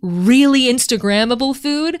 really, really Instagrammable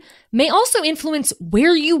food, may also influence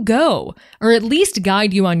where you go, or at least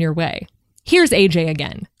guide you on your way. Here's AJ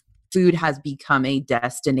again. Food has become a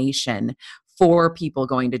destination for people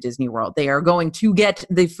going to Disney World. They are going to get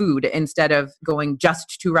the food instead of going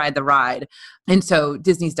just to ride the ride. And so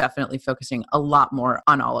Disney's definitely focusing a lot more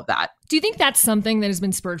on all of that. Do you think that's something that has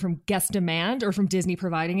been spurred from guest demand or from Disney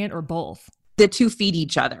providing it, or both? the two feed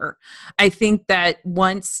each other. I think that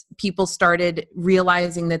once people started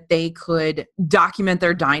realizing that they could document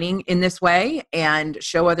their dining in this way and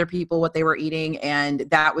show other people what they were eating, and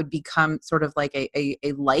that would become sort of like a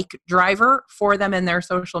like driver for them in their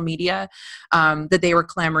social media, that they were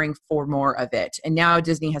clamoring for more of it. And now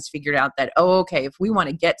Disney has figured out that, oh, okay, if we want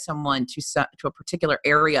to get someone to a particular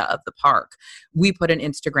area of the park, we put an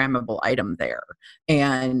Instagrammable item there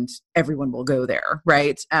and everyone will go there,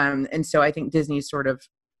 right? And so I think Disney's sort of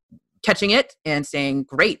catching it and saying,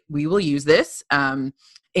 great, we will use this. And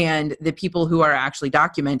the people who are actually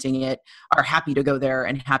documenting it are happy to go there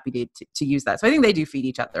and happy to use that. So I think they do feed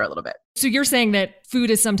each other a little bit. So you're saying that food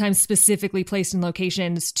is sometimes specifically placed in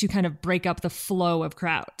locations to kind of break up the flow of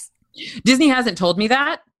crowds? Disney hasn't told me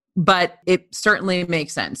that, but it certainly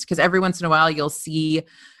makes sense because every once in a while you'll see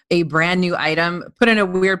a brand new item put in a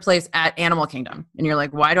weird place at Animal Kingdom. And you're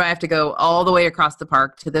like, why do I have to go all the way across the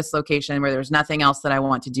park to this location where there's nothing else that I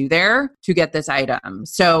want to do there to get this item?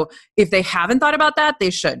 So if they haven't thought about that, they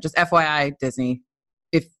should. Just FYI, Disney,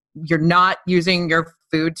 if you're not using your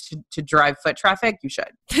food to drive foot traffic, you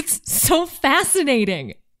should. That's so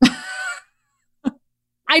fascinating.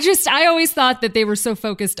 I always thought that they were so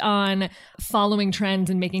focused on following trends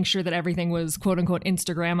and making sure that everything was quote unquote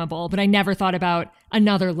Instagrammable, but I never thought about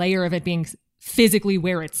another layer of it being physically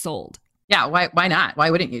where it's sold. Yeah, why not?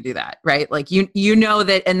 Why wouldn't you do that, right? Like you know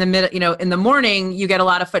that in the morning you get a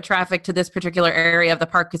lot of foot traffic to this particular area of the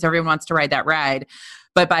park because everyone wants to ride that ride.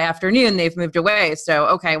 But by afternoon they've moved away. So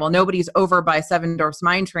okay, well nobody's over by Seven Dwarfs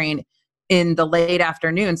Mine Train in the late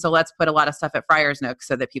afternoon. So let's put a lot of stuff at Friar's Nook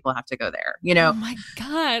so that people have to go there. Oh my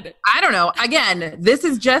God. I don't know. Again,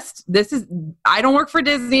 I don't work for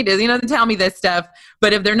Disney. Disney doesn't tell me this stuff,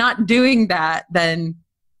 but if they're not doing that, then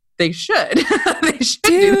they should. They should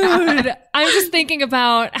do that. Dude, I'm just thinking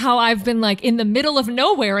about how I've been like in the middle of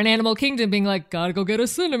nowhere in Animal Kingdom being like, gotta go get a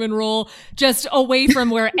cinnamon roll just away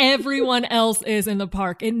from where everyone else is in the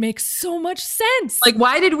park. It makes so much sense. Like,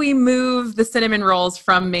 why did we move the cinnamon rolls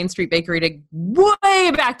from Main Street Bakery to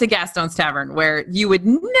way back to Gaston's Tavern where you would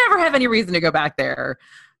never have any reason to go back there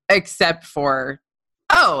except for,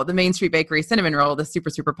 the Main Street Bakery cinnamon roll, the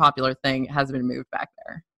super, super popular thing, has been moved back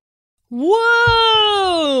there.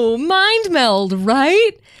 Whoa! Mind meld,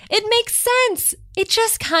 right? It makes sense. It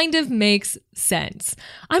just kind of makes sense.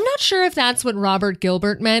 I'm not sure if that's what Robert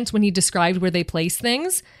Gilbert meant when he described where they place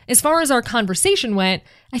things. As far as our conversation went,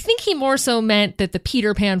 I think he more so meant that the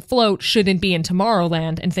Peter Pan float shouldn't be in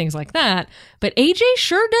Tomorrowland and things like that. But AJ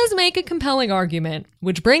sure does make a compelling argument,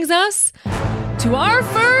 which brings us to our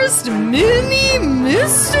first mini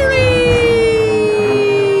mystery!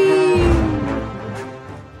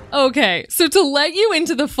 Okay, so to let you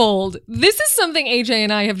into the fold, this is something AJ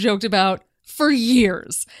and I have joked about for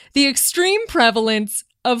years. The extreme prevalence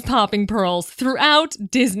of popping pearls throughout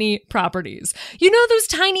Disney properties. You know those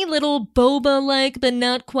tiny little boba-like but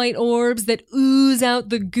not quite orbs that ooze out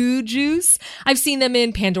the goo juice? I've seen them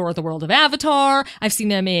in Pandora: The World of Avatar. I've seen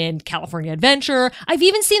them in California Adventure. I've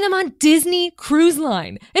even seen them on Disney Cruise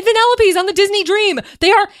Line. And Vanellope's on the Disney Dream.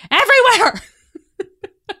 They are everywhere!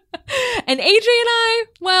 And AJ and I,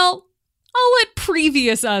 well, I'll let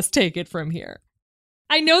previous us take it from here.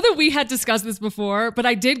 I know that we had discussed this before, but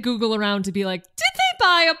I did Google around to be like, did they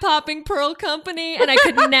buy a popping pearl company? And I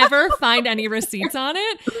could never find any receipts on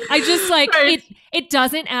it. I just Right. it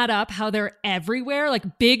doesn't add up how they're everywhere.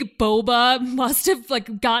 Like Big Boba must have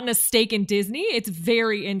gotten a stake in Disney. It's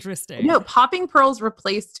very interesting. No, popping pearls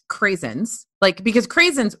replaced craisins. Because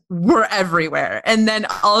craisins were everywhere. And then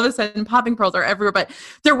all of a sudden popping pearls are everywhere, but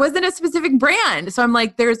there wasn't a specific brand. So I'm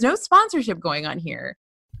like, there's no sponsorship going on here.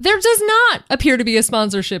 There does not appear to be a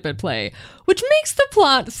sponsorship at play, which makes the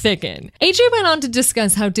plot thicken. AJ went on to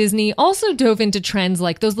discuss how Disney also dove into trends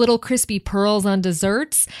like those little crispy pearls on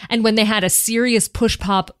desserts and when they had a serious push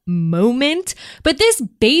pop moment. But this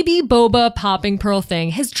baby boba popping pearl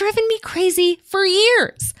thing has driven me crazy for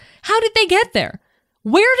years. How did they get there?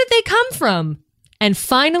 Where did they come from? And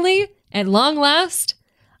finally, at long last,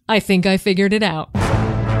 I think I figured it out.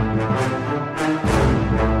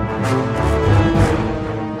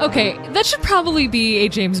 Okay, that should probably be a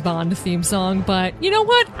James Bond theme song, but you know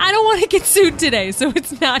what? I don't want to get sued today, so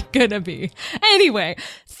it's not gonna be. Anyway,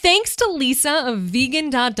 thanks to Lisa of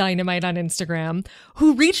vegan.dynamite on Instagram,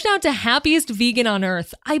 who reached out to Happiest Vegan on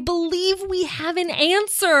Earth. I believe we have an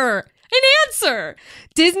answer.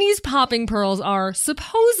 Disney's popping pearls are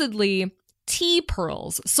supposedly tea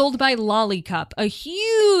pearls sold by Lollycup, a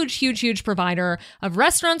huge provider of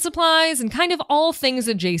restaurant supplies and kind of all things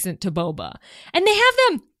adjacent to boba. And they have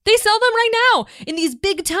them They sell them right now in these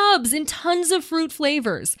big tubs in tons of fruit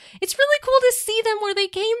flavors. It's really cool to see them where they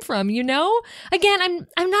came from, you know? Again,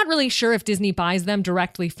 I'm not really sure if Disney buys them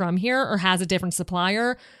directly from here or has a different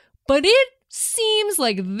supplier, but it seems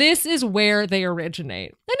like this is where they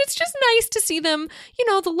originate. And it's just nice to see them, you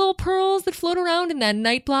know, the little pearls that float around in that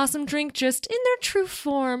night blossom drink just in their true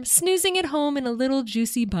form, snoozing at home in a little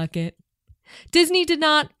juicy bucket. Disney did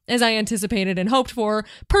not, as I anticipated and hoped for,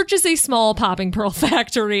 purchase a small popping pearl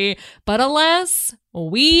factory, but alas,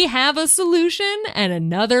 we have a solution and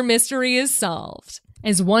another mystery is solved.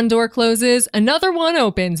 As one door closes, another one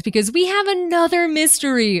opens because we have another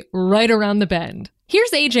mystery right around the bend.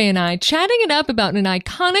 Here's AJ and I chatting it up about an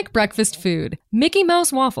iconic breakfast food, Mickey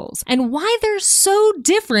Mouse waffles, and why they're so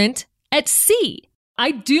different at sea.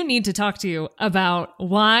 I do need to talk to you about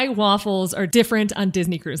why waffles are different on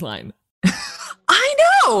Disney Cruise Line. I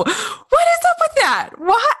know. What is up with that?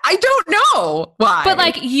 Why? I don't know why. But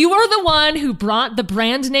like, you are the one who brought the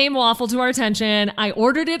brand name waffle to our attention. I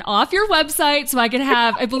ordered it off your website so I could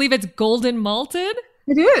have, I believe it's golden malted.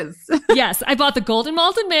 It is. Yes, I bought the golden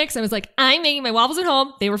malted mix. I was like, I'm making my waffles at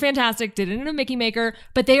home. They were fantastic. Did it in a Mickey Maker,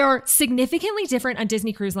 but they are significantly different on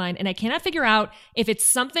Disney Cruise Line. And I cannot figure out if it's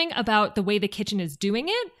something about the way the kitchen is doing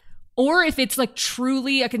it or if it's like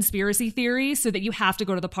truly a conspiracy theory so that you have to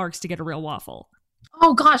go to the parks to get a real waffle.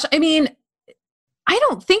 Oh gosh. I mean, I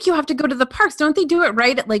don't think you have to go to the parks. Don't they do it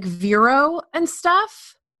right at like Vero and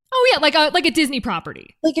stuff? Oh yeah, like a Disney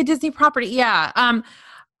property. Like a Disney property. Yeah.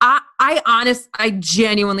 I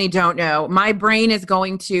genuinely don't know. My brain is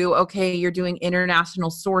going to, okay, you're doing international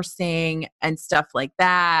sourcing and stuff like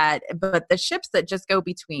that. But the ships that just go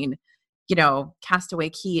between, you know, Castaway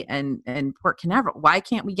Cay and Port Canaveral, why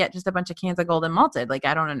can't we get just a bunch of cans of golden malted? Like,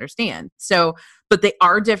 I don't understand. So, but they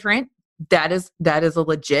are different. That is a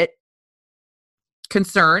legit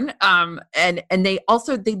concern. And they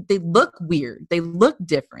also, they look weird. They look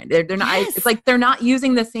different. They're not, Yes. it's like, they're not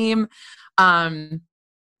using the same,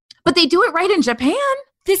 but they do it right in Japan.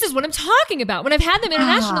 This is what I'm talking about. When I've had them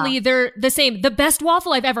internationally, they're the same. The best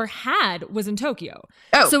waffle I've ever had was in Tokyo.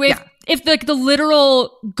 Oh, so if the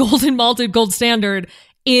literal golden malted gold standard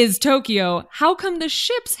is Tokyo, how come the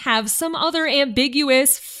ships have some other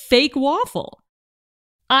ambiguous fake waffle?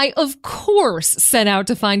 I, of course, set out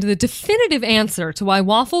to find the definitive answer to why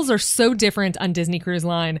waffles are so different on Disney Cruise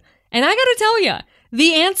Line. And I gotta tell you,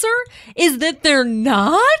 the answer is that they're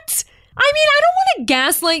not. I mean, I don't want to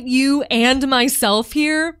gaslight you and myself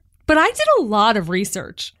here, but I did a lot of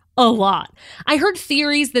research. A lot. I heard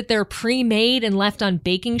theories that they're pre-made and left on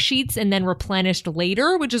baking sheets and then replenished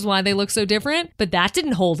later, which is why they look so different, but that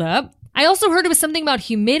didn't hold up. I also heard it was something about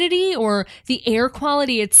humidity or the air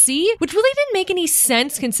quality at sea, which really didn't make any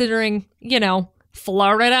sense considering, you know,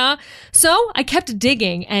 Florida. So I kept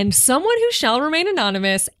digging, and someone who shall remain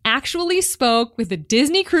anonymous actually spoke with the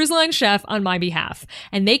Disney Cruise Line chef on my behalf,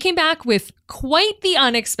 and they came back with quite the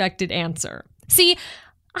unexpected answer. See,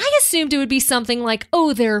 I assumed it would be something like,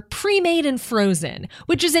 oh, they're pre-made and frozen,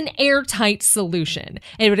 which is an airtight solution.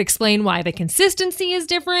 It would explain why the consistency is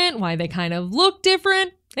different, why they kind of look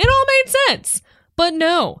different. It all made sense. But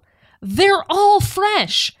no, they're all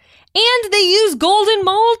fresh. And they use golden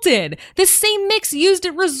malted, the same mix used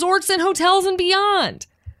at resorts and hotels and beyond.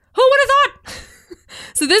 Who would have thought?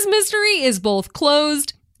 So this mystery is both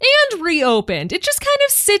closed and reopened. It just kind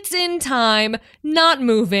of sits in time, not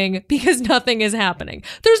moving, because nothing is happening.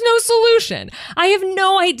 There's no solution. I have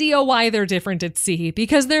no idea why they're different at sea,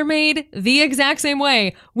 because they're made the exact same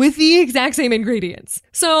way, with the exact same ingredients.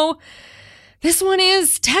 So this one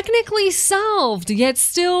is technically solved, yet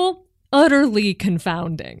still utterly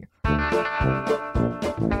confounding.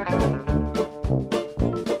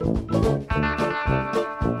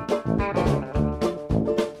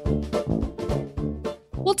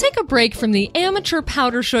 We'll take a break from the amateur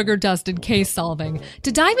powder sugar dusted case solving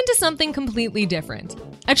to dive into something completely different.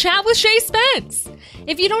 A chat with Shay Spence.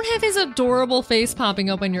 If you don't have his adorable face popping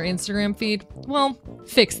up on your Instagram feed, well,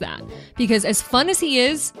 fix that. Because as fun as he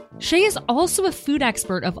is, Shay is also a food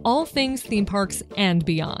expert of all things theme parks and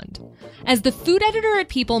beyond. As the food editor at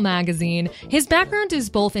People magazine, his background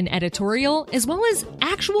is both in editorial as well as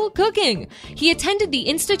actual cooking. He attended the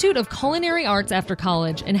Institute of Culinary Arts after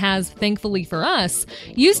college and has, thankfully for us,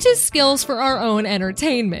 used his skills for our own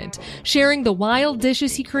entertainment, sharing the wild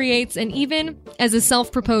dishes he creates and even, as a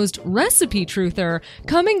self-proposed recipe truther,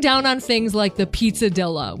 coming down on things like the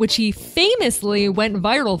pizzadilla, which he famously went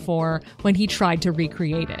viral for when he tried to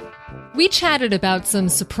recreate it. We chatted about some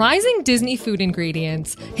surprising Disney food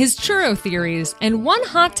ingredients, his churro theories, and one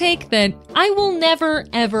hot take that I will never,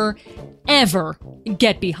 ever, ever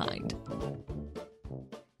get behind.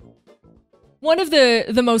 One of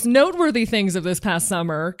the most noteworthy things of this past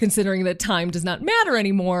summer, considering that time does not matter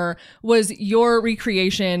anymore, was your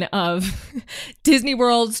recreation of Disney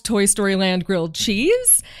World's Toy Story Land grilled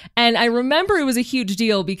cheese. And I remember it was a huge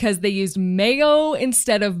deal because they used mayo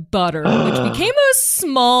instead of butter, which became a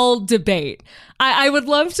small debate. I would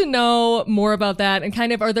love to know more about that and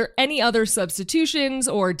kind of, are there any other substitutions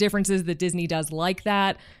or differences that Disney does like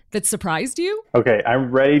that surprised you? Okay,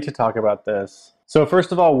 I'm ready to talk about this. So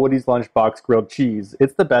first of all, Woody's Lunchbox grilled cheese.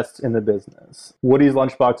 It's the best in the business. Woody's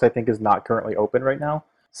Lunchbox, I think, is not currently open right now.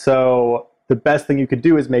 So the best thing you could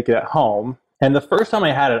do is make it at home. And the first time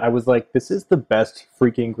I had it, I was like, this is the best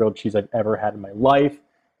freaking grilled cheese I've ever had in my life.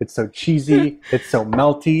 It's so cheesy. It's so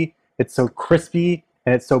melty. It's so crispy.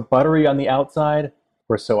 And it's so buttery on the outside.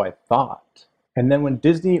 Or so I thought. And then when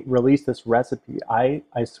Disney released this recipe, I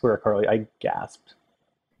swear, Carly, I gasped.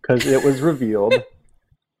 Because it was revealed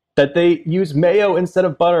that they use mayo instead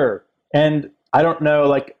of butter. And I don't know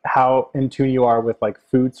like how in tune you are with like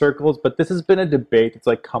food circles, but this has been a debate that's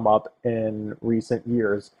like come up in recent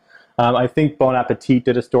years. I think Bon Appetit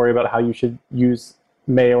did a story about how you should use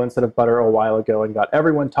mayo instead of butter a while ago and got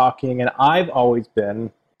everyone talking. And I've always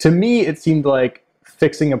been, to me, it seemed like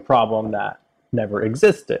fixing a problem that never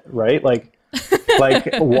existed, right? Like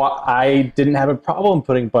I didn't have a problem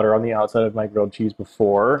putting butter on the outside of my grilled cheese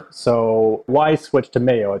before, so why switch to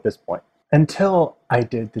mayo at this point? Until I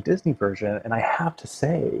did the Disney version, and I have to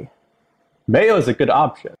say, mayo is a good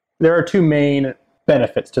option. There are two main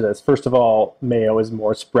benefits to this. First of all, mayo is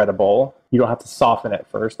more spreadable. You don't have to soften it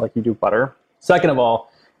first like you do butter. Second of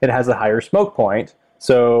all, it has a higher smoke point,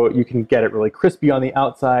 so you can get it really crispy on the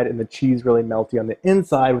outside and the cheese really melty on the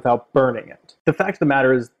inside without burning it. The fact of the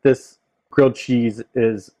matter is this grilled cheese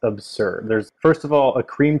is absurd. There's, first of all, a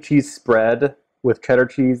cream cheese spread with cheddar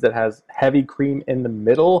cheese that has heavy cream in the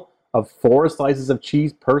middle of 4 slices of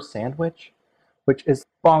cheese per sandwich, which is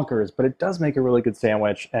bonkers, but it does make a really good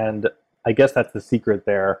sandwich, and I guess that's the secret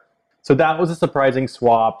there. So that was a surprising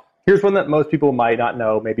swap. Here's one that most people might not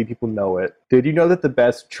know. Maybe people know it. Did you know that the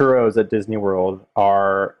best churros at Disney World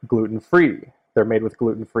are gluten-free? They're made with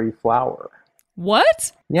gluten-free flour.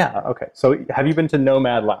 What? Yeah, okay. So have you been to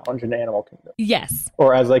Nomad Lounge in Animal Kingdom? Yes.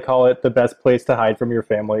 Or as I call it, the best place to hide from your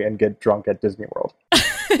family and get drunk at Disney World.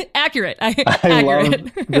 Accurate. I Accurate.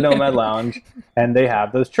 love the Nomad Lounge, and they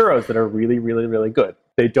have those churros that are really, really, really good.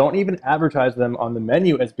 They don't even advertise them on the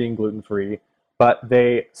menu as being gluten-free, but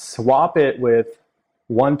they swap it with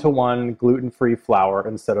 1-to-1 gluten-free flour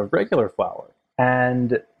instead of regular flour.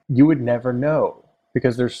 And you would never know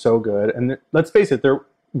because they're so good. And let's face it, they're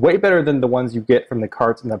way better than the ones you get from the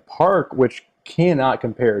carts in the park, which cannot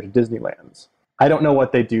compare to Disneyland's. I don't know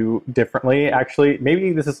what they do differently, actually.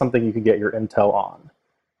 Maybe this is something you can get your intel on,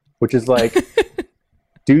 which is like,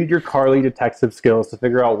 do your Carly detective skills to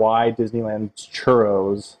figure out why Disneyland's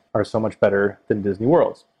churros are so much better than Disney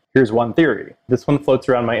World's. Here's one theory. This one floats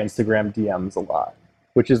around my Instagram DMs a lot,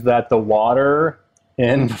 which is that the water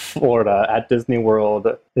in Florida at Disney World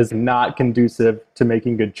is not conducive to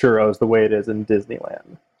making good churros the way it is in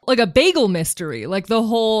Disneyland. Like a bagel mystery, like the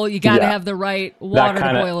whole, you got to have the right water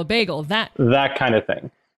to boil a bagel. That kind of thing.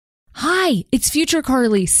 Hi, it's future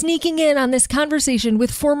Carly sneaking in on this conversation with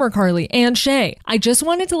former Carly and Shay. I just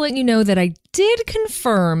wanted to let you know that I did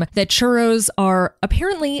confirm that churros are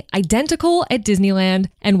apparently identical at Disneyland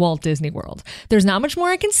and Walt Disney World. There's not much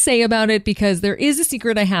more I can say about it because there is a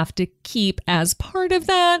secret I have to keep as part of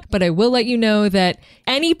that, but I will let you know that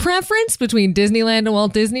any preference between Disneyland and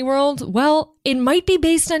Walt Disney World, well, it might be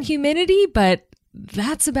based on humidity, but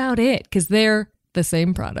that's about it because they're the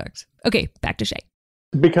same product. Okay, back to Shay.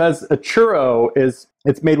 Because a churro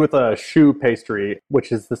it's made with a choux pastry,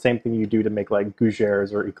 which is the same thing you do to make like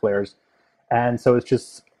gougères or eclairs. And so it's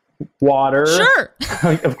just water. Sure.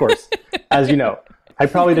 Of course. As you know. I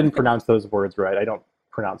probably didn't pronounce those words right. I don't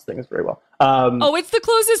pronounce things very well. It's the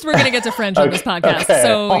closest we're going to get to French on this podcast. Okay.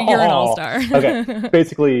 So you're an all-star. Okay.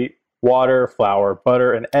 Basically, water, flour,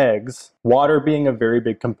 butter, and eggs. Water being a very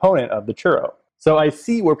big component of the churro. So I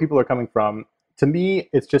see where people are coming from. To me,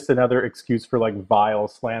 it's just another excuse for like vile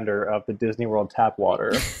slander of the Disney World tap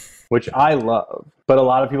water, which I love, but a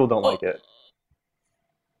lot of people don't like it.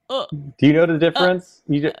 Do you know the difference?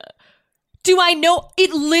 Do I know?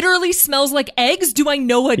 It literally smells like eggs. Do I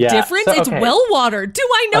know a difference? So, okay. It's well water. Do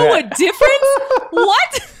I know a difference?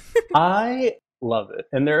 What? I love it.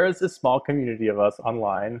 And there is a small community of us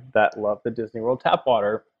online that love the Disney World tap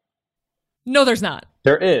water. No, there's not.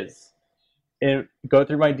 There is. And go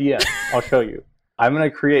through my DM. I'll show you. I'm going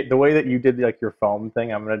to create the way that you did like your foam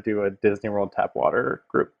thing. I'm going to do a Disney World tap water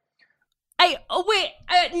group.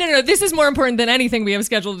 No. This is more important than anything we have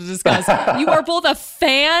scheduled to discuss. You are both a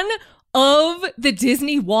fan of the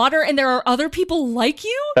Disney water and there are other people like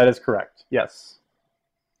you? That is correct. Yes.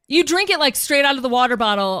 You drink it like straight out of the water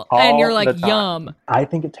bottle All and you're like, the time. yum. I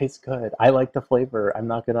think it tastes good. I like the flavor. I'm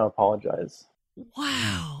not going to apologize.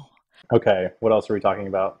 Wow. Okay, what else are we talking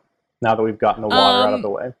about now that we've gotten the water out of the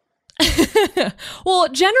way? Well,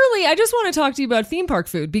 generally, I just want to talk to you about theme park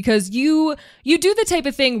food because you do the type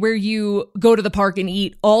of thing where you go to the park and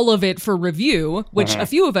eat all of it for review, which a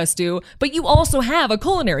few of us do, but you also have a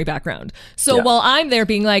culinary background. So while I'm there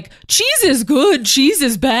being like, cheese is good, cheese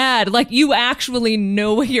is bad, like you actually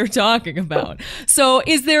know what you're talking about. So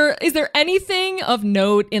is there anything of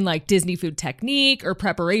note in like Disney food technique or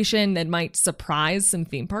preparation that might surprise some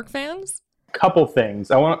theme park fans? Couple things.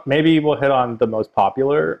 Maybe we'll hit on the most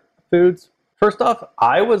popular foods. First off,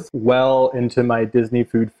 I was well into my Disney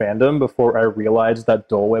food fandom before I realized that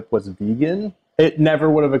Dole Whip was vegan. It never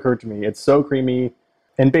would have occurred to me. It's so creamy,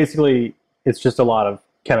 and basically it's just a lot of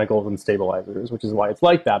chemicals and stabilizers, which is why it's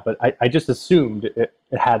like that. But I just assumed it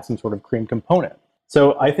had some sort of cream component.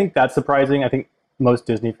 So I think that's surprising. I think most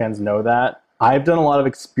Disney fans know that. I've done a lot of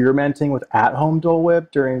experimenting with at-home Dole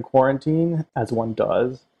Whip during quarantine, as one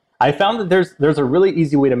does. I found that there's a really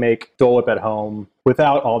easy way to make Dole Whip at home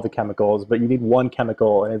without all the chemicals, but you need one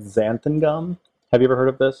chemical, and it's xanthan gum. Have you ever heard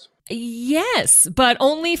of this? Yes, but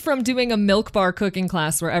only from doing a milk bar cooking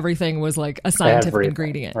class where everything was like a scientific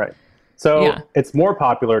ingredient. Right. So it's more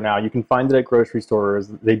popular now. You can find it at grocery stores.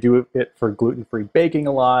 They do it for gluten-free baking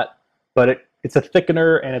a lot, but it's a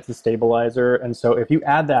thickener and it's a stabilizer. And so if you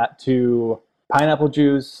add that to pineapple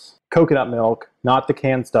juice, coconut milk, not the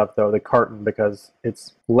canned stuff though, the carton, because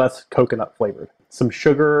it's less coconut flavored, some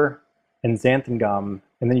sugar and xanthan gum,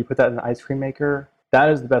 and then you put that in an ice cream maker, that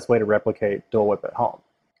is the best way to replicate Dole Whip at home.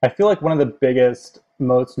 I feel like one of the biggest,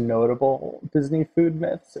 most notable Disney food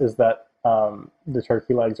myths is that the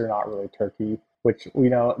turkey legs are not really turkey, which we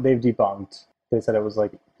know they've debunked. They said it was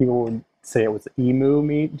like, people would say it was emu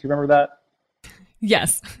meat. Do you remember that?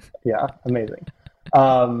 Yes. Yeah, amazing.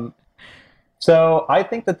 So I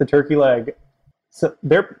think that the turkey leg, so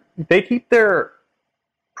they keep their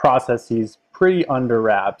processes pretty under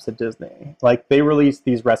wraps at Disney. Like they release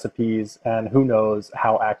these recipes and who knows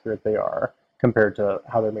how accurate they are compared to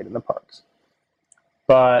how they're made in the parks.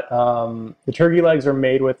 But the turkey legs are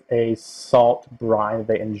made with a salt brine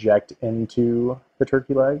they inject into the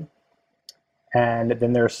turkey leg. And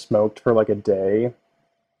then they're smoked for like a day,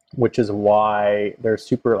 which is why they're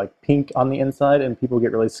super like pink on the inside and people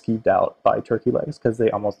get really skeeved out by turkey legs because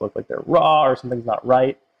they almost look like they're raw or something's not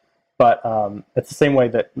right. But it's the same way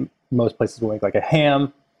that most places will make like a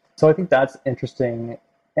ham. So I think that's interesting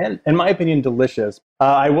and, in my opinion, delicious.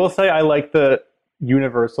 I will say I like the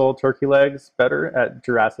Universal turkey legs better at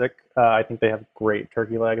Jurassic. I think they have great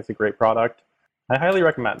turkey leg. It's a great product. I highly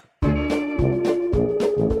recommend.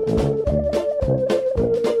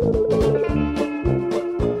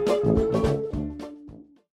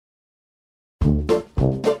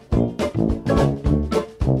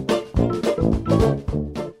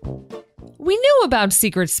 We knew about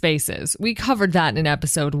secret spaces. We covered that in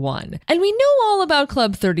episode 1. And we know all about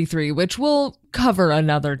Club 33, which we'll cover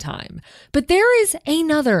another time. But there is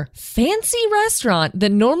another fancy restaurant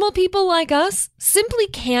that normal people like us simply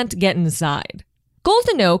can't get inside.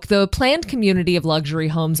 Golden Oak, the planned community of luxury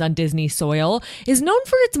homes on Disney soil, is known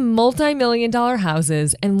for its multi-million-dollar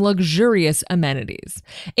houses and luxurious amenities.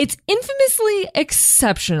 It's infamously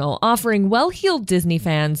exceptional, offering well-heeled Disney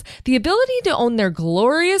fans the ability to own their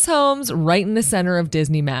glorious homes right in the center of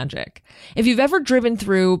Disney magic. If you've ever driven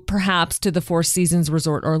through, perhaps to the Four Seasons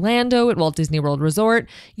Resort Orlando at Walt Disney World Resort,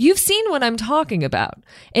 you've seen what I'm talking about.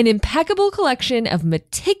 An impeccable collection of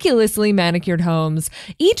meticulously manicured homes,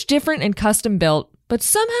 each different and custom built, but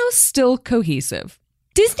somehow still cohesive.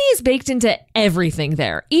 Disney is baked into everything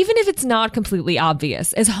there, even if it's not completely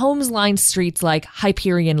obvious, as homes line streets like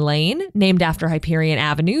Hyperion Lane, named after Hyperion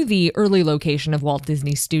Avenue, the early location of Walt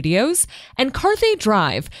Disney Studios, and Carthay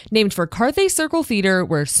Drive, named for Carthay Circle Theater,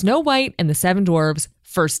 where Snow White and the Seven Dwarfs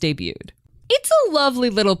first debuted. It's a lovely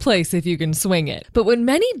little place if you can swing it, but what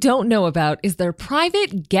many don't know about is their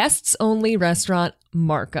private, guests-only restaurant,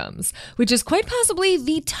 Markham's, which is quite possibly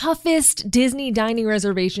the toughest Disney dining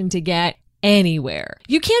reservation to get anywhere.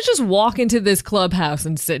 You can't just walk into this clubhouse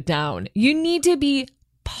and sit down. You need to be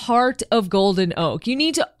part of Golden Oak. You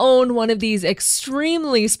need to own one of these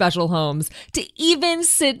extremely special homes to even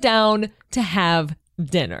sit down to have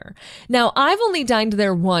dinner. Now, I've only dined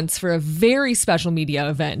there once for a very special media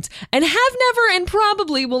event and have never and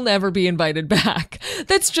probably will never be invited back.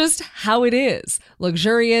 That's just how it is.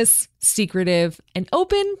 Luxurious, secretive, and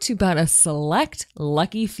open to but a select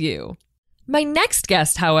lucky few. My next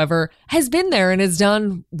guest, however, has been there and has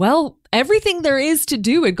done, well, everything there is to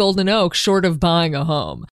do at Golden Oak short of buying a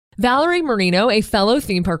home. Valerie Marino, a fellow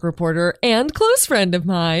theme park reporter and close friend of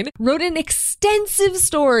mine, wrote an extensive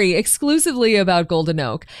story exclusively about Golden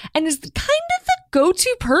Oak and is kind of the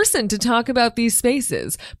go-to person to talk about these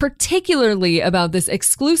spaces, particularly about this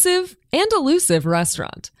exclusive and elusive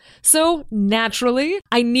restaurant. So naturally,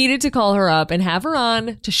 I needed to call her up and have her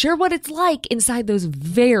on to share what it's like inside those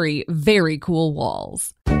very, very cool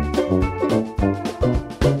walls.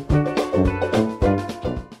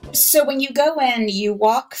 So when you go in, you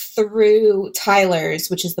walk through Tyler's,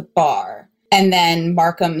 which is the bar, and then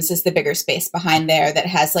Markham's is the bigger space behind there that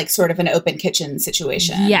has like sort of an open kitchen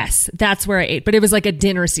situation. Yes, that's where I ate, but it was like a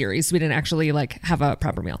dinner series. We didn't actually like have a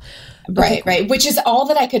proper meal. Right, right. Which is all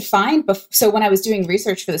that I could find. So when I was doing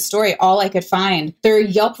research for the story, all I could find, there are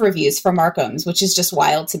Yelp reviews for Markham's, which is just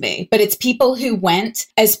wild to me. But it's people who went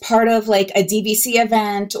as part of like a DVC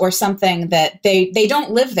event or something that they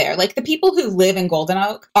don't live there. Like the people who live in Golden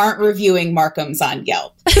Oak aren't reviewing Markham's on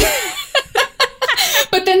Yelp.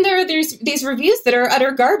 But then there are these reviews that are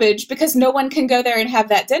utter garbage because no one can go there and have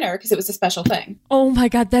that dinner because it was a special thing. Oh my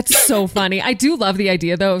God, that's so funny. I do love the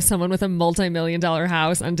idea, though, of someone with a multi-million-dollar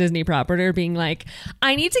house on Disney property being like,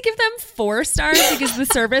 I need to give them 4 stars because the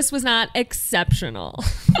service was not exceptional.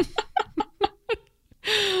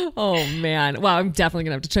 Oh, man. Wow, I'm definitely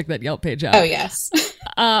going to have to check that Yelp page out. Oh, yes.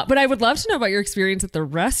 But I would love to know about your experience at the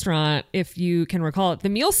restaurant, if you can recall it. The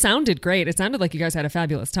meal sounded great. It sounded like you guys had a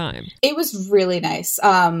fabulous time. It was really nice.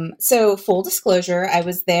 So full disclosure, I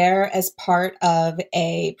was there as part of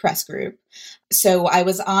a press group. So I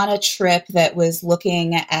was on a trip that was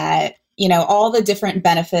looking at, you know, all the different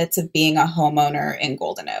benefits of being a homeowner in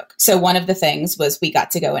Golden Oak. So one of the things was we got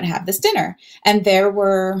to go and have this dinner. And there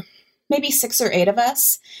were maybe 6 or 8 of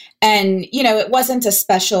us. And, you know, it wasn't a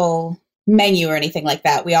special menu or anything like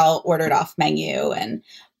that. We all ordered off menu.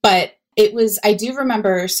 But it was, I do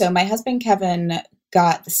remember, so my husband, Kevin,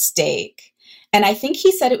 got the steak. And I think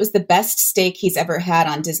he said it was the best steak he's ever had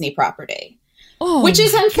on Disney property. Oh, which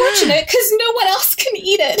is unfortunate because no one else can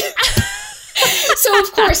eat it. So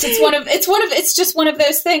of course it's just one of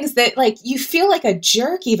those things that like you feel like a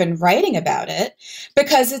jerk even writing about it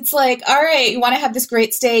because it's like, all right, you want to have this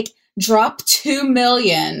great steak, drop $2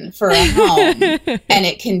 million for a home and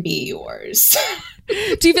it can be yours.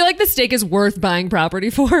 Do you feel like the steak is worth buying property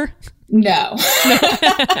for? No.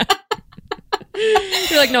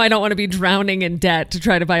 You're like, no, I don't want to be drowning in debt to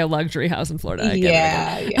try to buy a luxury house in Florida.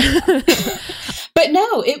 Yeah. But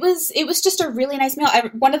no, it was just a really nice meal.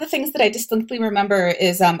 One of the things that I distinctly remember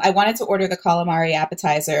is I wanted to order the calamari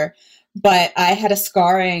appetizer, but I had a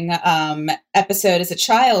scarring episode as a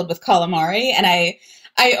child with calamari, and I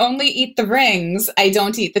only eat the rings. I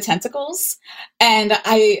don't eat the tentacles. And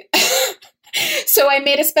so I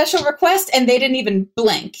made a special request and they didn't even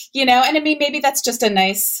blink, you know? And I mean, maybe that's just a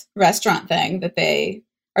nice restaurant thing that they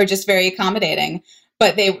are just very accommodating,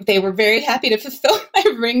 but they were very happy to fulfill my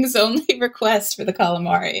rings only request for the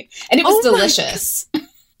calamari. And it was delicious.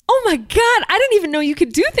 Oh my God. I didn't even know you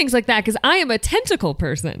could do things like that because I am a tentacle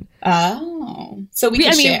person. Oh, so we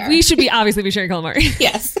can share. We should obviously be sharing calamari.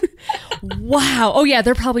 Yes. Wow. Oh yeah.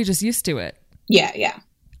 They're probably just used to it. Yeah.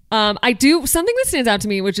 Something that stands out to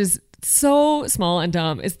me, which is so small and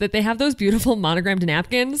dumb, is that they have those beautiful monogrammed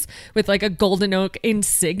napkins with like a Golden Oak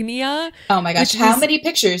insignia. Oh my gosh. How many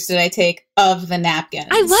pictures did I take of the napkins?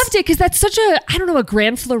 I loved it because that's such a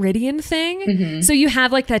Grand Floridian thing. Mm-hmm. So you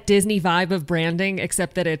have like that Disney vibe of branding,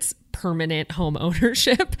 except that it's permanent home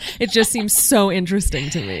ownership. It just seems so interesting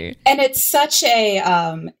to me. And it's such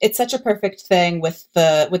a perfect thing with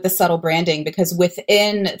the subtle branding because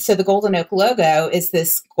so the Golden Oak logo is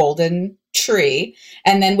this golden tree,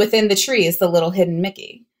 and then within the tree is the little hidden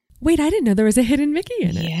Mickey. Wait, I didn't know there was a hidden Mickey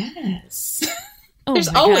in it. Yes. There's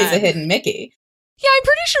always a hidden Mickey. Yeah, I'm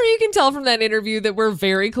pretty sure you can tell from that interview that we're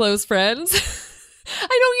very close friends. I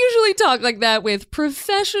don't usually talk like that with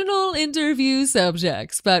professional interview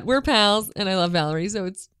subjects, but we're pals and I love Valerie, so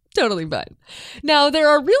it's totally fine. Now, there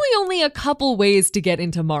are really only a couple ways to get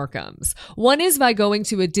into Markham's. One is by going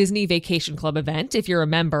to a Disney Vacation Club event, if you're a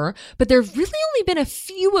member, but there've really only been a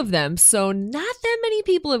few of them, so not that many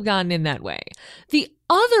people have gotten in that way. The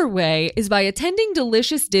other way is by attending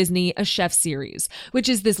Delicious Disney, a chef series, which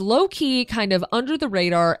is this low-key, kind of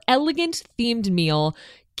under-the-radar, elegant themed meal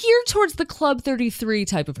geared towards the Club 33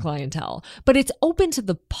 type of clientele, but it's open to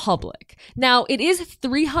the public. Now, it is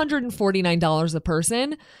 $349 a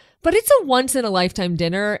person, but it's a once-in-a-lifetime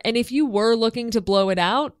dinner, and if you were looking to blow it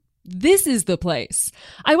out, This is the place.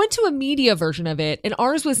 I went to a media version of it, and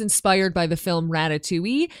ours was inspired by the film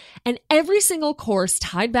Ratatouille, and every single course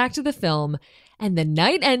tied back to the film, and the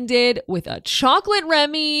night ended with a chocolate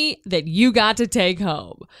Remy that you got to take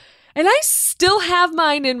home. And I still have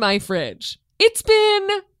mine in my fridge. It's been,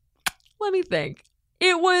 let me think,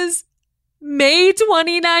 it was May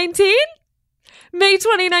 2019? May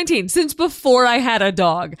 2019, since before I had a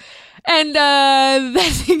dog. And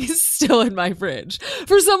that thing is still in my fridge.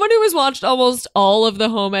 For someone who has watched almost all of the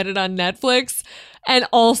home edit on Netflix and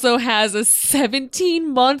also has a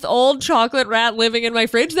 17-month-old chocolate rat living in my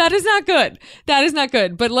fridge, that is not good. That is not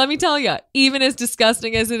good. But let me tell you, even as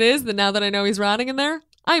disgusting as it is, that now that I know he's rotting in there,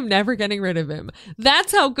 I'm never getting rid of him.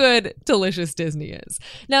 That's how good Delicious Disney is.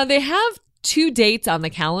 Now, they have 2 dates on the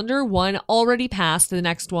calendar. One already passed. The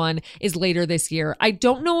next one is later this year. I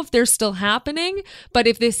don't know if they're still happening, but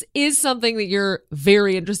if this is something that you're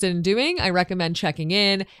very interested in doing, I recommend checking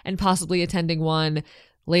in and possibly attending one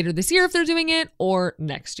later this year if they're doing it, or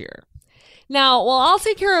next year. Now, while I'll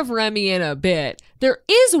take care of Remy in a bit, there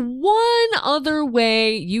is one other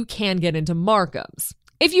way you can get into Markham's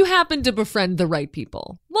if you happen to befriend the right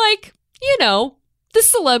people. Like, the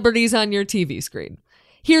celebrities on your TV screen.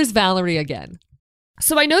 Here's Valerie again.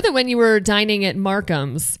 So I know that when you were dining at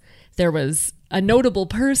Markham's, there was a notable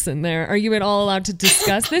person there. Are you at all allowed to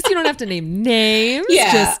discuss this? You don't have to name names.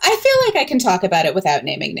 Yeah, I feel like I can talk about it without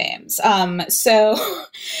naming names.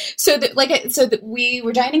 We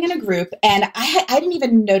were dining in a group, and I didn't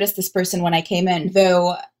even notice this person when I came in,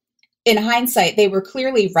 though in hindsight, they were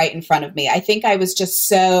clearly right in front of me. I think I was just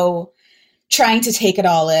so trying to take it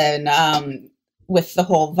all in with the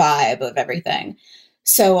whole vibe of everything.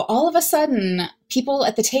 So all of a sudden, people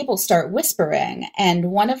at the table start whispering,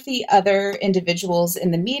 and one of the other individuals in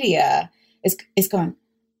the media is going,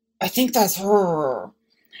 "I think that's her,"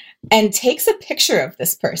 and takes a picture of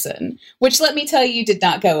this person, which, let me tell you, did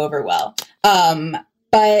not go over well.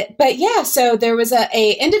 But yeah, so there was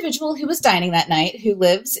a individual who was dining that night who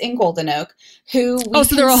lives in Golden Oak, who so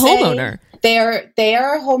they're a homeowner. They are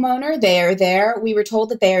a homeowner. They are there. We were told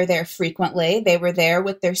that they are there frequently. They were there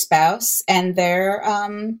with their spouse and their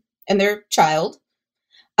child.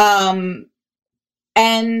 And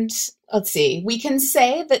let's see, we can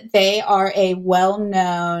say that they are a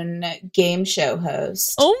well-known game show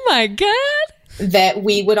host. Oh my God. That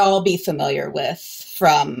we would all be familiar with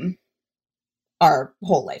from our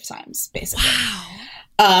whole lifetimes, basically.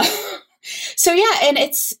 Wow. So yeah,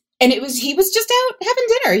 he was just out having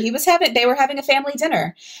dinner. They were having a family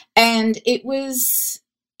dinner, and it was,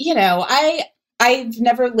 I've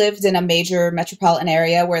never lived in a major metropolitan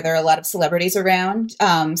area where there are a lot of celebrities around.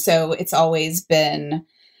 So it's always been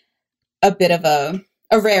a bit of a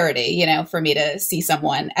rarity, for me to see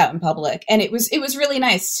someone out in public. And it was really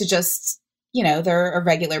nice to just, they're a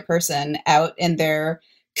regular person out in their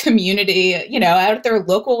community, out at their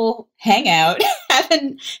local hangout,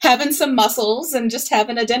 having some mussels and just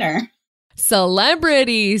having a dinner.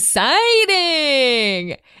 Celebrity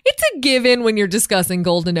sighting! It's a given when you're discussing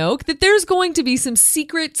Golden Oak that there's going to be some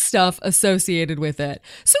secret stuff associated with it.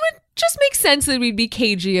 So it just makes sense that we'd be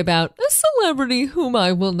cagey about a celebrity whom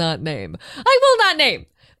I will not name.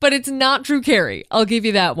 But it's not Drew Carey. I'll give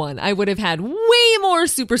you that one. I would have had way more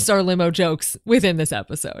superstar limo jokes within this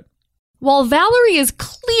episode. While Valerie is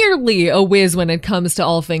clearly a whiz when it comes to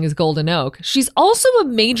all things Golden Oak, she's also a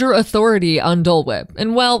major authority on Dole Whip.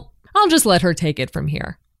 And well, I'll just let her take it from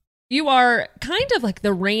here. You are kind of like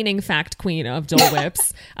the reigning fact queen of Dole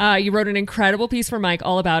Whips. You wrote an incredible piece for Mike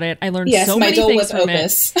all about it. I learned so many things from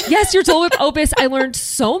it. Yes, your Dole Whip opus. I learned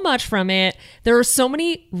so much from it. There are so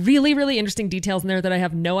many really, really interesting details in there that I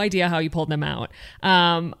have no idea how you pulled them out.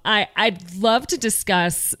 I'd love to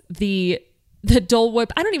discuss the Dole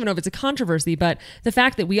Whip. I don't even know if it's a controversy, but the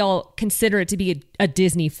fact that we all consider it to be a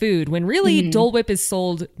Disney food when really Dole Whip is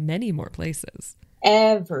sold many more places.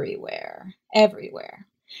 Everywhere.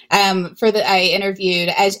 I interviewed,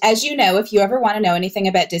 as you know, if you ever want to know anything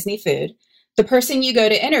about Disney food, the person you go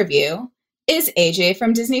to interview is AJ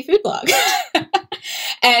from Disney Food Blog.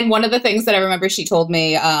 And one of the things that I remember she told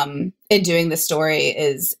me in doing this story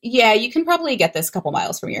is, yeah, you can probably get this a couple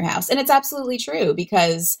miles from your house. And it's absolutely true,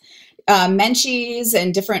 because Menchie's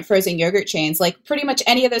and different frozen yogurt chains, like pretty much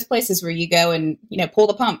any of those places where you go and, pull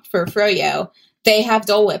the pump for Froyo, they have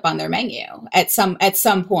Dole Whip on their menu at some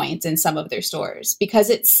point in some of their stores, because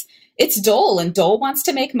it's Dole, and Dole wants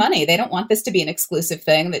to make money. They don't want this to be an exclusive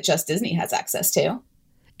thing that just Disney has access to.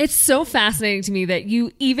 It's so fascinating to me that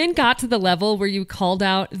you even got to the level where you called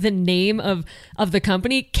out the name of the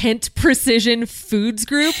company, Kent Precision Foods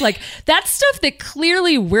Group. Like, that's stuff that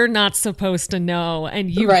clearly we're not supposed to know, and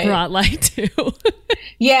you brought light to.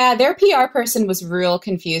 Yeah, their PR person was real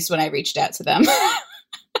confused when I reached out to them.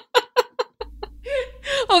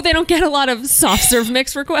 Oh, they don't get a lot of soft serve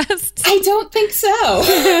mix requests? I don't think so.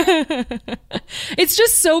 It's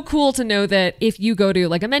just so cool to know that if you go to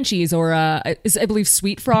like a Menchie's or I believe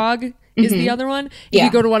Sweet Frog is the other one. If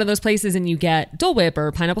you go to one of those places and you get Dole Whip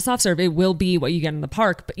or pineapple soft serve, it will be what you get in the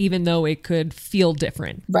park, but even though it could feel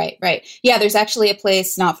different. Right. Yeah, there's actually a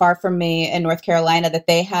place not far from me in North Carolina that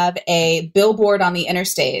they have a billboard on the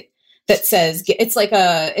interstate that says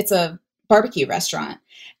it's a barbecue restaurant.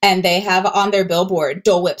 And they have on their billboard,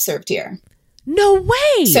 Dole Whip served here. No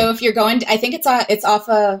way. So if you're going, I think it's off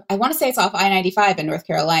I want to say it's off I-95 in North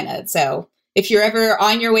Carolina. So if you're ever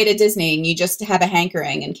on your way to Disney and you just have a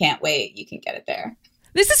hankering and can't wait, you can get it there.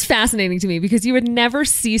 This is fascinating to me because you would never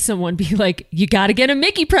see someone be like, you got to get a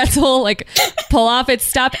Mickey pretzel, like pull off at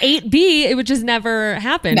stop 8B. It would just never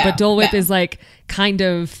happen. But Dole Whip is like kind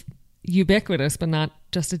of ubiquitous, but not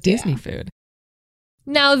just a Disney food.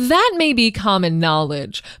 Now, that may be common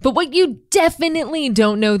knowledge, but what you definitely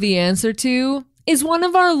don't know the answer to is one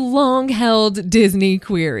of our long-held Disney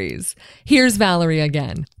queries. Here's Valerie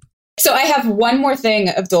again. So I have one more thing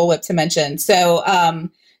of Dole Whip to mention. So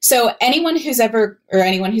anyone who's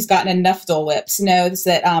gotten enough Dole Whips knows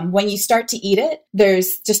that when you start to eat it,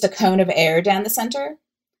 there's just a cone of air down the center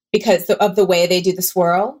because of the way they do the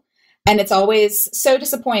swirl. And it's always so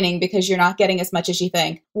disappointing because you're not getting as much as you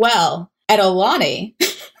think. Well, at Alani,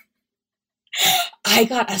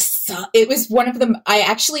 it was one of them. I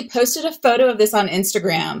actually posted a photo of this on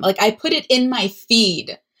Instagram. Like, I put it in my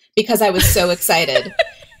feed because I was so excited.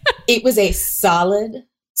 It was a solid,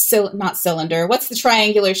 not cylinder. What's the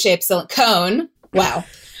triangular shaped cone? Wow.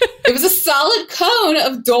 It was a solid cone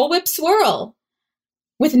of Dole Whip swirl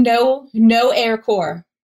with no air core.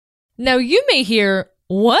 Now you may hear,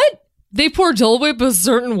 what? They pour Dole Whip a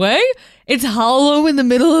certain way? It's hollow in the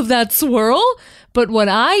middle of that swirl? But what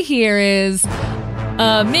I hear is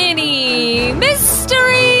a mini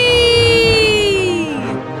mystery!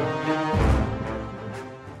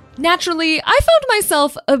 Naturally, I found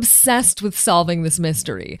myself obsessed with solving this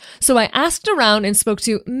mystery. So I asked around and spoke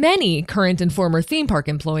to many current and former theme park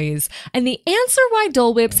employees, and the answer why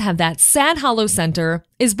Dole Whips have that sad hollow center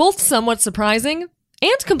is both somewhat surprising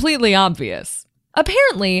and completely obvious.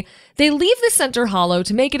 Apparently, they leave the center hollow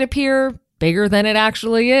to make it appear bigger than it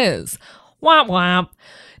actually is. Womp womp.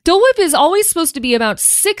 Dole Whip is always supposed to be about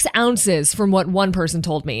 6 ounces from what one person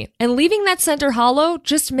told me, and leaving that center hollow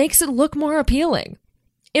just makes it look more appealing.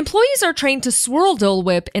 Employees are trained to swirl Dole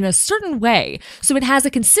Whip in a certain way, so it has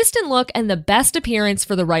a consistent look and the best appearance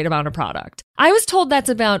for the right amount of product. I was told that's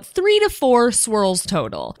about 3 to 4 swirls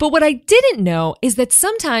total, but what I didn't know is that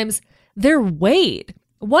sometimes they're weighed.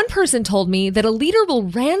 One person told me that a leader will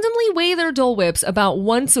randomly weigh their Dole Whips about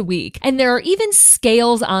once a week, and there are even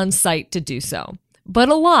scales on site to do so. But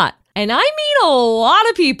a lot, and I mean a lot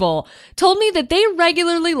of people, told me that they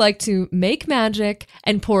regularly like to make magic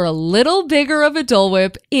and pour a little bigger of a Dole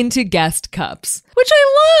Whip into guest cups. Which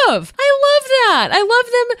I love! I love that! I love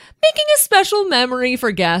them making a special memory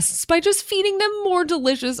for guests by just feeding them more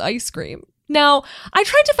delicious ice cream. Now, I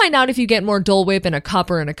tried to find out if you get more Dole Whip in a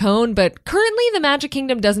cup or in a cone, but currently the Magic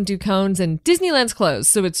Kingdom doesn't do cones and Disneyland's closed,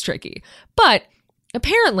 so it's tricky. But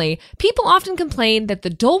apparently, people often complain that the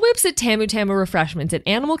Dole Whips at Tamu Tamu Refreshments at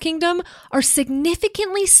Animal Kingdom are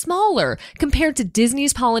significantly smaller compared to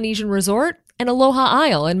Disney's Polynesian Resort and Aloha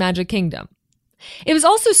Isle in Magic Kingdom. It was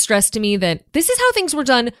also stressed to me that this is how things were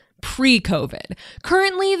done pre-COVID.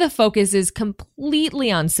 Currently, the focus is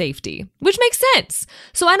completely on safety, which makes sense.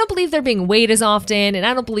 So I don't believe they're being weighed as often, and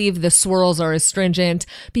I don't believe the swirls are as stringent,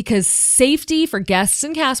 because safety for guests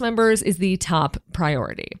and cast members is the top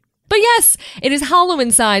priority. But yes, it is hollow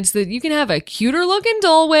inside so that you can have a cuter looking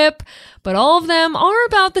Dole Whip, but all of them are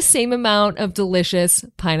about the same amount of delicious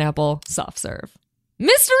pineapple soft serve.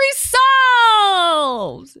 Mystery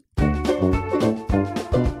solved!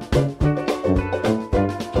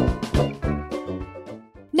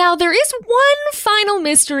 Now, there is one final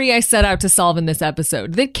mystery I set out to solve in this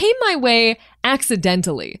episode that came my way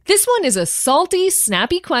accidentally. This one is a salty,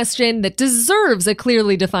 snappy question that deserves a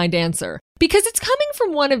clearly defined answer, because it's coming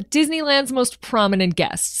from one of Disneyland's most prominent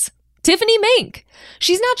guests, Tiffany Mink.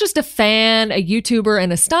 She's not just a fan, a YouTuber,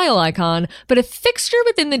 and a style icon, but a fixture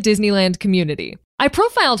within the Disneyland community. I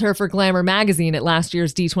profiled her for Glamour magazine at last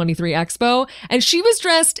year's D23 Expo, and she was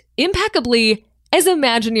dressed impeccably as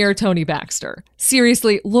Imagineer Tony Baxter.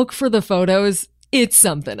 Seriously, look for the photos. It's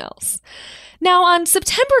something else. Now, on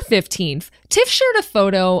September 15th, Tiff shared a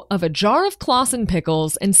photo of a jar of Claussen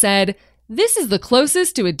pickles and said, "This is the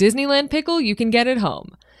closest to a Disneyland pickle you can get at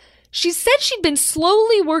home." She said she'd been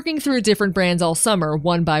slowly working through different brands all summer,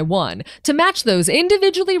 one by one, to match those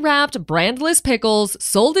individually wrapped, brandless pickles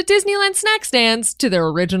sold at Disneyland snack stands to their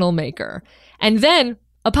original maker. And then,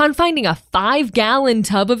 upon finding a 5-gallon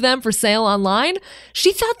tub of them for sale online,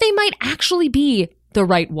 she thought they might actually be the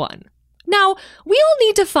right one. Now, we all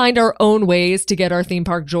need to find our own ways to get our theme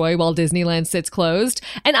park joy while Disneyland sits closed,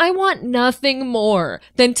 and I want nothing more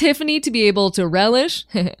than Tiffany to be able to relish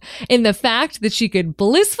in the fact that she could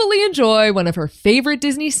blissfully enjoy one of her favorite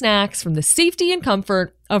Disney snacks from the safety and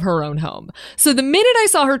comfort of her own home. So the minute I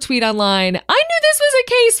saw her tweet online, I knew this was a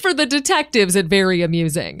case for the detectives at Very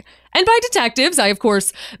Amusing. And by detectives, I of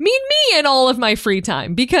course mean me in all of my free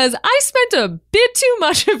time, because I spent a bit too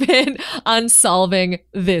much of it on solving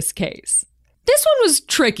this case. This one was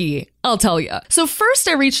tricky, I'll tell you. So first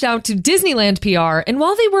I reached out to Disneyland PR, and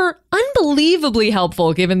while they were unbelievably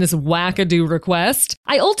helpful given this wackadoo request,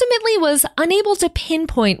 I ultimately was unable to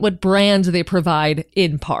pinpoint what brand they provide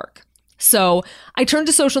in park. So I turned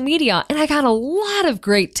to social media and I got a lot of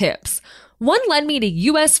great tips. One led me to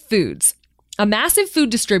US Foods, a massive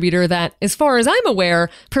food distributor that, as far as I'm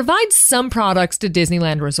aware, provides some products to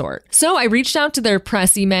Disneyland Resort. So I reached out to their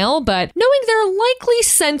press email, but knowing they're likely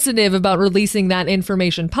sensitive about releasing that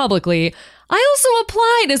information publicly, I also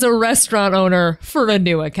applied as a restaurant owner for a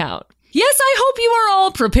new account. Yes, I hope you are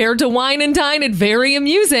all prepared to wine and dine at Very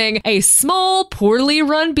Amusing, a small, poorly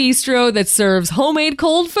run bistro that serves homemade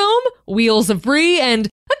cold foam, wheels of brie, and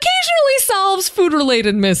occasionally solves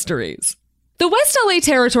food-related mysteries. The West LA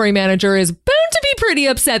territory manager is bound to be pretty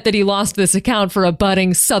upset that he lost this account for a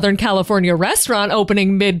budding Southern California restaurant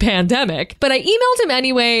opening mid-pandemic, but I emailed him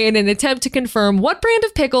anyway in an attempt to confirm what brand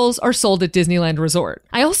of pickles are sold at Disneyland Resort.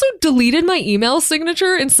 I also deleted my email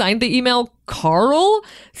signature and signed the email Carl,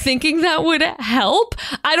 thinking that would help.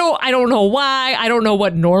 I don't know why. I don't know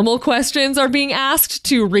what normal questions are being asked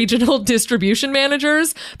to regional distribution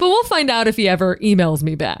managers, but we'll find out if he ever emails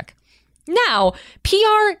me back. Now,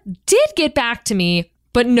 PR did get back to me,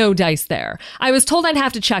 but no dice there. I was told I'd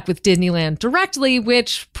have to check with Disneyland directly,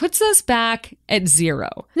 which puts us back at 0.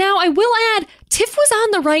 Now, I will add, Tiff was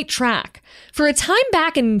on the right track. For a time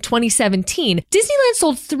back in 2017, Disneyland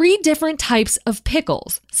sold 3 different types of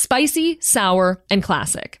pickles: spicy, sour, and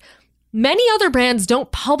classic. Many other brands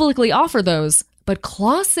don't publicly offer those, but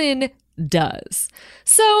Claussen does.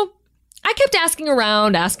 So I kept asking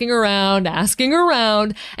around,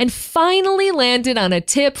 and finally landed on a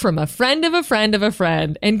tip from a friend of a friend of a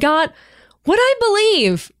friend and got what I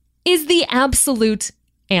believe is the absolute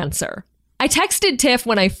answer. I texted Tiff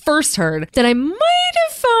when I first heard that I might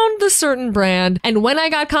have found the certain brand, and when I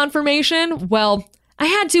got confirmation, well, I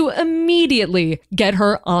had to immediately get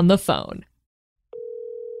her on the phone.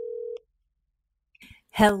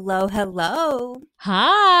 Hello, hello.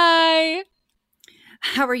 Hi.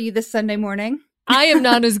 How are you this Sunday morning? I am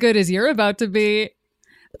not as good as you're about to be.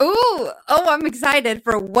 I'm excited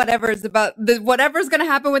for whatever's going to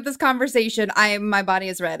happen with this conversation. My body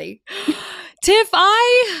is ready. Tiff,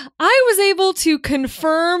 I was able to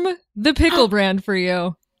confirm the pickle brand for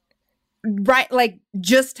you. Right, like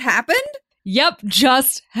just happened? Yep,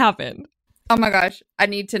 just happened. Oh my gosh, I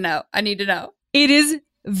need to know. It is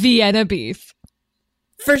Vienna beef.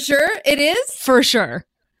 For sure, it is? For sure.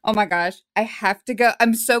 Oh my gosh, I have to go.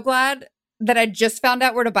 I'm so glad that I just found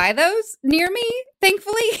out where to buy those near me,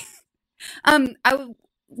 thankfully.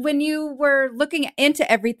 When you were looking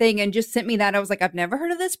into everything and just sent me that, I was like, I've never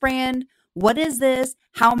heard of this brand. What is this?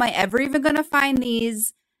 How am I ever even going to find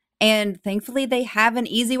these? And thankfully, they have an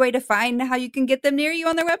easy way to find how you can get them near you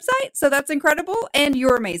on their website. So that's incredible. And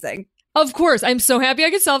you're amazing. Of course. I'm so happy I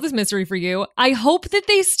could solve this mystery for you. I hope that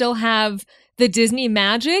they still have the Disney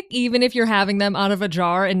magic, even if you're having them out of a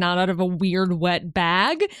jar and not out of a weird wet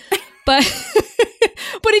bag. But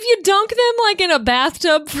if you dunk them like in a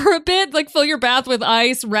bathtub for a bit, like fill your bath with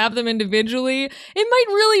ice, wrap them individually, it might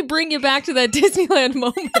really bring you back to that Disneyland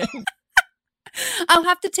moment. I'll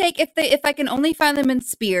have to take, if I can only find them in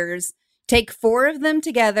spears, take 4 of them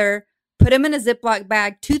together, put them in a Ziploc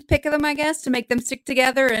bag, toothpick them, I guess, to make them stick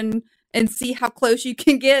together and see how close you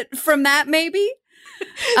can get from that, maybe.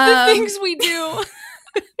 The things we do.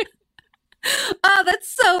 Oh,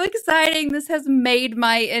 that's so exciting. This has made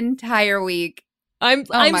my entire week. I'm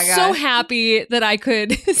so happy that I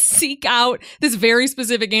could seek out this very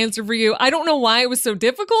specific answer for you. I don't know why it was so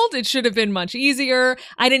difficult. It should have been much easier.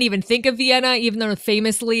 I didn't even think of Vienna, even though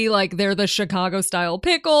famously, like, they're the Chicago-style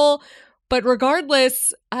pickle. But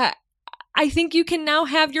regardless, I think you can now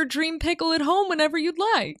have your dream pickle at home whenever you'd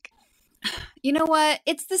like. You know what?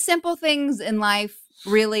 It's the simple things in life,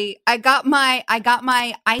 really. I got my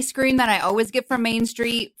ice cream that I always get from Main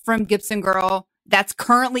Street from Gibson Girl. That's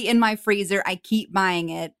currently in my freezer. I keep buying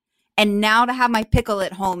it. And now to have my pickle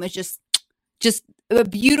at home is just a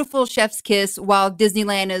beautiful chef's kiss while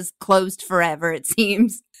Disneyland is closed forever, it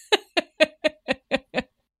seems.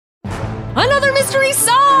 Another mystery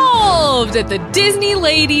solved at the Disney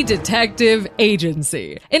Lady Detective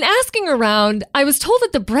Agency. In asking around, I was told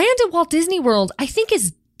that the brand at Walt Disney World, I think,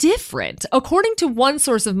 is different. According to one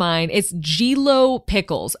source of mine, it's G-Lo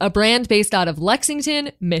Pickles, a brand based out of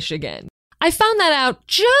Lexington, Michigan. I found that out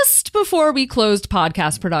just before we closed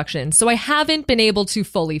podcast production, so I haven't been able to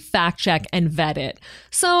fully fact check and vet it.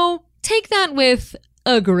 So take that with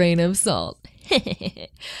a grain of salt. And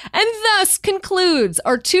thus concludes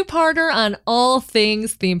our two-parter on all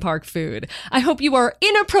things theme park food. I hope you are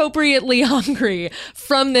inappropriately hungry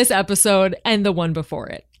from this episode and the one before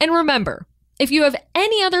it. And remember, if you have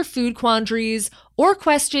any other food quandaries or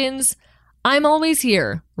questions, I'm always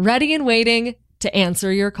here, ready and waiting to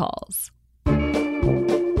answer your calls.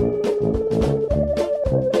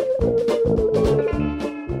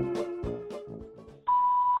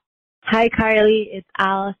 Hi, Carly. It's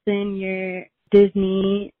Allison, your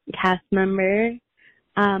Disney cast member.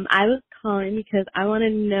 I was calling because I want to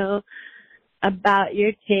know about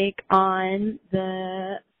your take on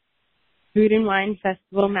the Food and Wine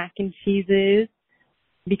Festival mac and cheeses,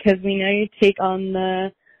 because we know your take on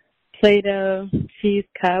the Play-Doh cheese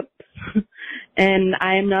cup, and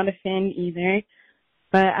I am not a fan either.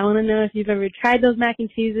 But I want to know if you've ever tried those mac and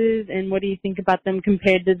cheeses, and what do you think about them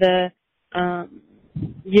compared to the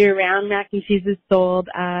year-round mac and cheeses sold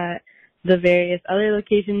at the various other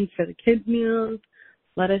locations for the kids' meals.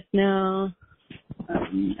 Let us know.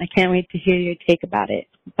 I can't wait to hear your take about it.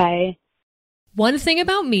 Bye. One thing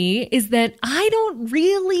about me is that I don't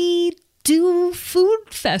really do food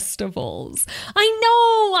festivals. I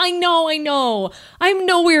know. I'm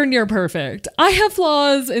nowhere near perfect. I have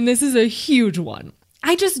flaws, and this is a huge one.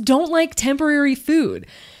 I just don't like temporary food.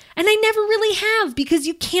 And I never really have, because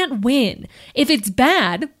you can't win. If it's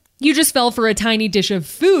bad, you just fell for a tiny dish of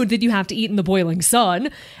food that you have to eat in the boiling sun.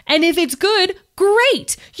 And if it's good,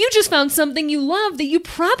 great! You just found something you love that you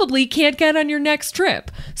probably can't get on your next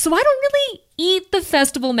trip. So I don't really eat the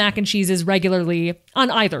festival mac and cheeses regularly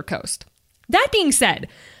on either coast. That being said,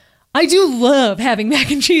 I do love having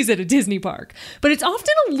mac and cheese at a Disney park, but it's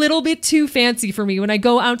often a little bit too fancy for me when I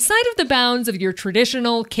go outside of the bounds of your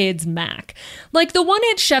traditional kids' mac. Like the one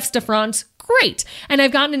at Chef's de France, great. And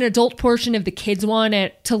I've gotten an adult portion of the kids one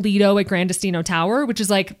at Toledo at Grand Destino Tower, which is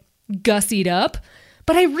like gussied up.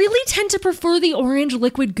 But I really tend to prefer the orange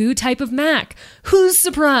liquid goo type of mac. Who's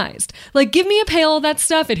surprised? Like, give me a pail of that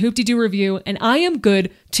stuff at Hoop-de-Doo Review, and I am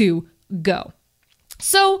good to go.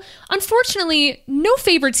 So, unfortunately, no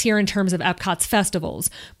favorites here in terms of Epcot's festivals,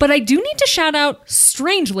 but I do need to shout out,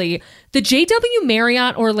 strangely, the JW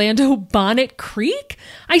Marriott Orlando Bonnet Creek.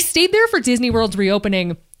 I stayed there for Disney World's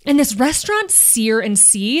reopening, and this restaurant, Sear and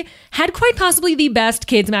Sea, had quite possibly the best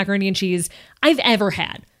kids macaroni and cheese I've ever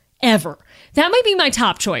had. Ever. That might be my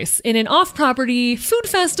top choice in an off-property food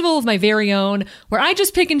festival of my very own, where I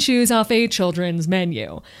just pick and choose off a children's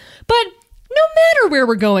menu. But no matter where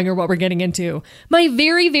we're going or what we're getting into, my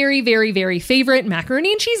very, very, very, very favorite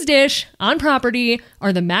macaroni and cheese dish on property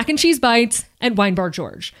are the mac and cheese bites at Wine Bar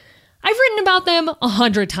George. I've written about them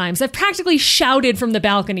 100 times. I've practically shouted from the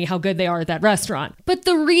balcony how good they are at that restaurant. But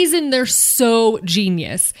the reason they're so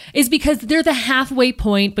genius is because they're the halfway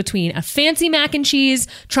point between a fancy mac and cheese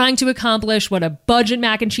trying to accomplish what a budget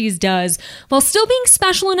mac and cheese does, while still being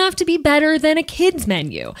special enough to be better than a kid's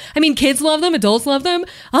menu. I mean, kids love them, adults love them,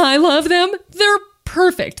 I love them. They're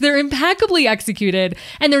perfect. They're impeccably executed,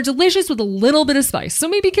 and they're delicious with a little bit of spice. So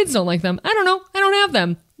maybe kids don't like them. I don't know. I don't have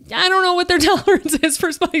them. I don't know what their tolerance is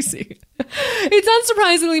for spicy. It's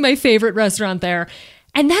unsurprisingly my favorite restaurant there.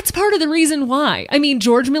 And that's part of the reason why. I mean,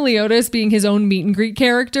 George Meliodas being his own meet and greet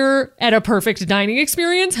character at a perfect dining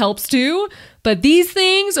experience helps too. But these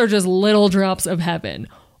things are just little drops of heaven.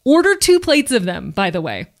 Order 2 plates of them, by the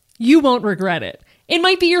way. You won't regret it. It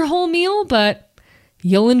might be your whole meal, but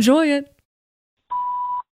you'll enjoy it.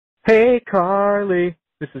 Hey, Carly.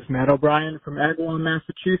 This is Matt O'Brien from Agawam,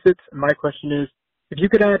 Massachusetts. And my question is, if you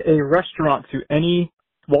could add a restaurant to any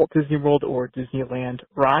Walt Disney World or Disneyland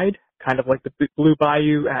ride, kind of like the Blue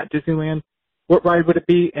Bayou at Disneyland, what ride would it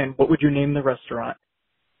be, and what would you name the restaurant?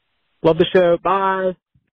 Love the show. Bye.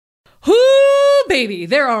 Whoo, baby.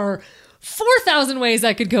 There are 4,000 ways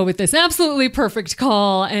I could go with this absolutely perfect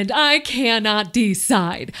call, and I cannot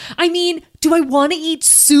decide. I mean, do I want to eat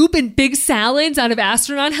soup and big salads out of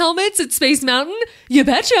astronaut helmets at Space Mountain? You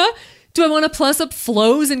betcha. Do I want to plus up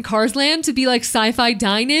flows in Cars Land to be like sci-fi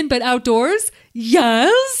dine-in but outdoors?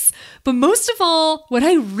 Yes. But most of all, what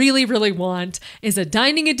I really, really want is a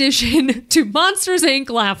dining edition to Monsters, Inc.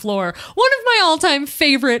 Laugh Floor, one of my all-time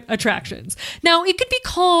favorite attractions. Now, it could be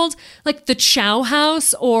called like the Chow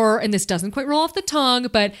House or, and this doesn't quite roll off the tongue,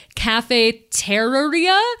 but Cafe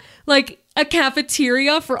Terraria, like a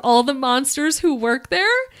cafeteria for all the monsters who work there.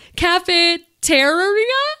 Cafe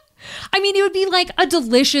Terraria? I mean, it would be like a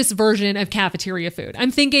delicious version of cafeteria food.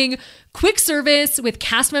 I'm thinking quick service with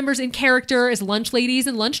cast members in character as lunch ladies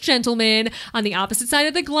and lunch gentlemen on the opposite side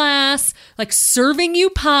of the glass, like serving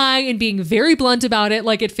you pie and being very blunt about it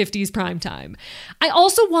like at 50s prime time. I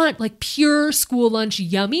also want like pure school lunch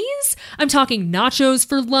yummies. I'm talking nachos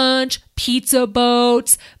for lunch, pizza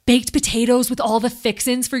boats, baked potatoes with all the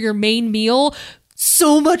fixins for your main meal,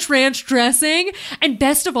 so much ranch dressing, and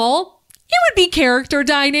best of all, it would be character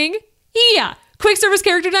dining. Yeah, quick service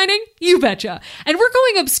character dining, you betcha. And we're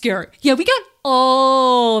going obscure. Yeah, we got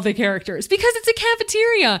all the characters because it's a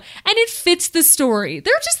cafeteria and it fits the story.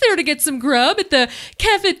 They're just there to get some grub at the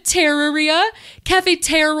cafeteria.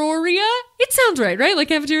 Cafeteria? It sounds right? Like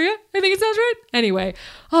cafeteria? I think it sounds right. Anyway,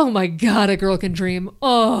 oh my God, a girl can dream.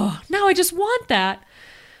 Oh, now I just want that.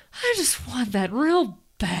 I just want that real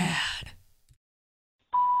bad.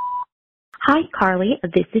 Hi, Carly.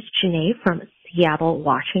 This is Janae from Seattle,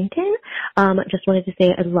 Washington. Just wanted to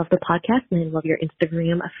say I love the podcast and I love your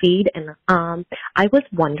Instagram feed. And I was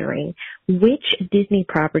wondering, which Disney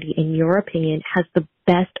property, in your opinion, has the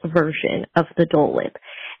best version of the Dole Whip?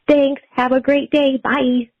 Thanks. Have a great day.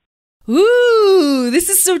 Bye. Ooh, this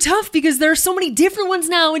is so tough because there are so many different ones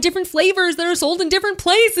now and different flavors that are sold in different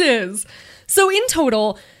places. So in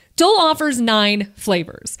total, Dole offers 9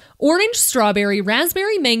 flavors: orange, strawberry,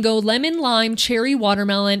 raspberry, mango, lemon, lime, cherry,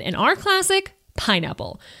 watermelon, and our classic,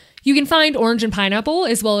 pineapple. You can find orange and pineapple,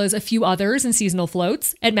 as well as a few others in seasonal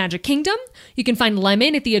floats, at Magic Kingdom. You can find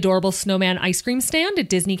lemon at the adorable snowman ice cream stand at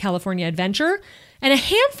Disney California Adventure, and a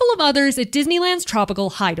handful of others at Disneyland's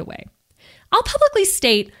Tropical Hideaway. I'll publicly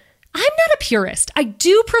state, I'm not a purist. I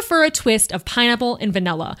do prefer a twist of pineapple and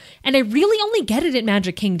vanilla, and I really only get it at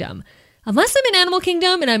Magic Kingdom. Unless I'm in Animal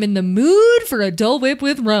Kingdom and I'm in the mood for a Dole Whip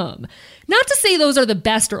with rum. Not to say those are the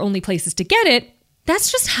best or only places to get it,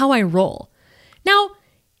 that's just how I roll. Now,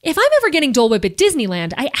 if I'm ever getting Dole Whip at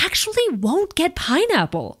Disneyland, I actually won't get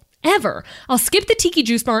pineapple. Ever. I'll skip the Tiki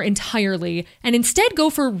Juice Bar entirely and instead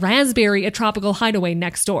go for raspberry at Tropical Hideaway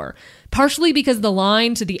next door. Partially because the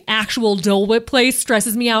line to the actual Dole Whip place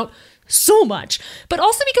stresses me out so much, but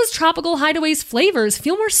also because Tropical Hideaway's flavors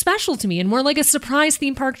feel more special to me and more like a surprise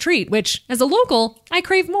theme park treat, which, as a local, I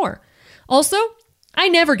crave more. Also, I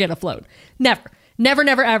never get a float. Never,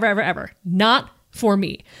 ever. Not for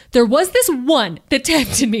me. There was this one that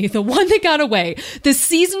tempted me, the one that got away, the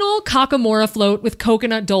seasonal Kakamora float with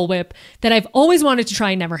coconut Dole Whip that I've always wanted to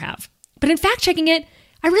try and never have. But in fact checking it,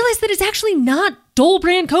 I realized that it's actually not Dole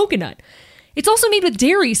brand coconut. It's also made with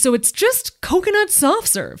dairy, so it's just coconut soft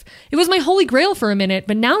serve. It was my holy grail for a minute,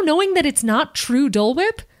 but now knowing that it's not true Dole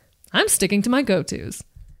Whip, I'm sticking to my go-tos.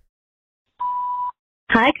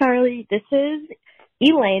 Hi, Carly. This is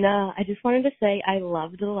Elena. I just wanted to say I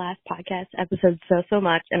loved the last podcast episode so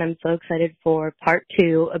much, and I'm so excited for part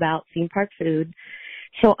 2 about theme park food.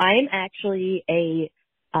 So I am actually a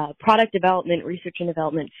product development, research and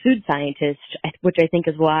development food scientist, which I think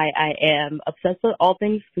is why I am obsessed with all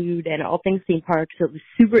things food and all things theme parks. So it was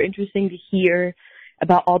super interesting to hear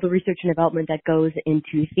about all the research and development that goes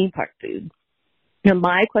into theme park food. Now,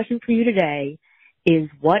 my question for you today is,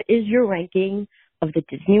 what is your ranking of the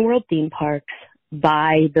Disney World theme parks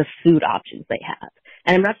by the food options they have?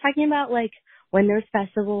 And I'm not talking about like when there's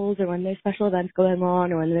festivals or when there's special events going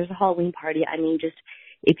on or when there's a Halloween party. I mean, just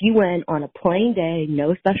if you went on a plain day,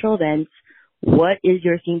 no special events, what is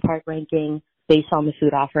your theme park ranking based on the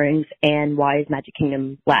food offerings, and why is Magic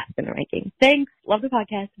Kingdom last in the ranking? Thanks. Love the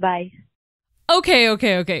podcast. Bye.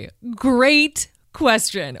 Okay. Great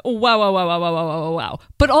question. Wow.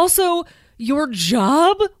 But also, your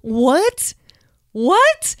job? What?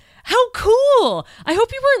 How cool! I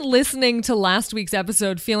hope you weren't listening to last week's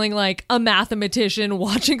episode feeling like a mathematician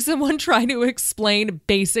watching someone try to explain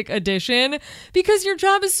basic addition, because your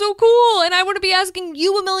job is so cool and I want to be asking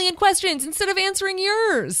you a million questions instead of answering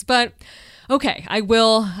yours. But okay, I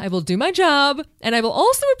will do my job, and I will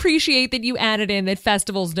also appreciate that you added in that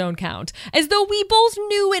festivals don't count, as though we both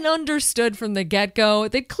knew and understood from the get-go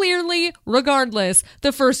that clearly, regardless,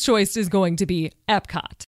 the first choice is going to be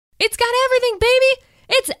Epcot. It's got everything, baby!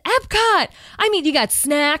 It's Epcot! I mean, you got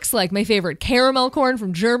snacks like my favorite caramel corn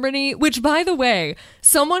from Germany, which, by the way,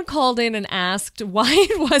 someone called in and asked why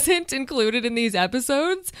it wasn't included in these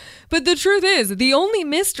episodes. But the truth is, the only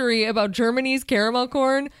mystery about Germany's caramel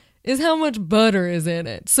corn is how much butter is in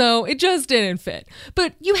it. So it just didn't fit.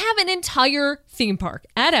 But you have an entire theme park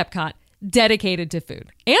at Epcot dedicated to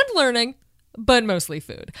food and learning, but mostly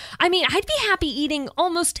food. I mean, I'd be happy eating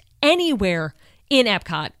almost anywhere in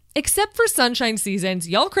Epcot. Except for Sunshine Seasons.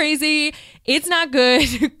 Y'all crazy. It's not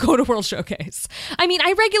good. Go to World Showcase. I mean,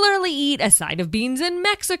 I regularly eat a side of beans in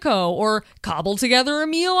Mexico or cobble together a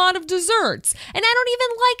meal out of desserts. And I don't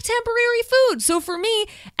even like temporary food. So for me,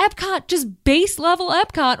 Epcot, just base level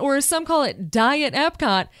Epcot, or as some call it, Diet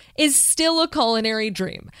Epcot, is still a culinary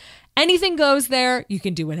dream. Anything goes there. You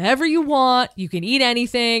can do whatever you want. You can eat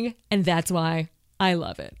anything. And that's why I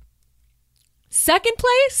love it. Second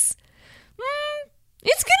place?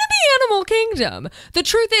 It's gonna be Animal Kingdom. The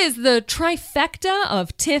truth is, the trifecta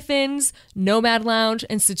of Tiffin's, Nomad Lounge,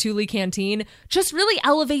 and Satuli Canteen just really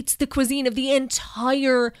elevates the cuisine of the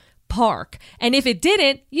entire park. And if it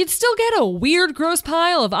didn't, you'd still get a weird, gross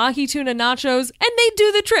pile of ahi tuna nachos, and they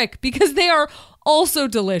do the trick because they are also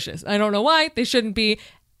delicious. I don't know why, they shouldn't be,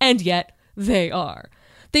 and yet they are.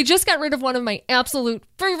 They just got rid of one of my absolute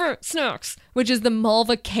favorite snacks, which is the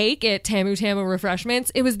Malva cake at Tamu Tamu Refreshments.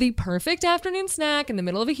 It was the perfect afternoon snack in the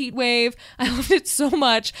middle of a heat wave. I loved it so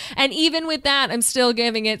much. And even with that, I'm still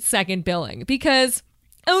giving it second billing because,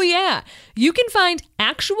 oh yeah, you can find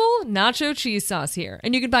actual nacho cheese sauce here.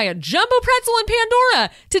 And you can buy a jumbo pretzel in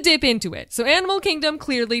Pandora to dip into it. So Animal Kingdom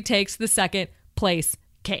clearly takes the second place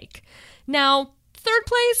cake. Now, third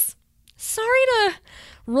place, sorry to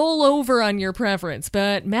roll over on your preference,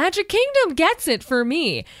 but Magic Kingdom gets it for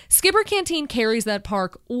me. Skipper Canteen carries that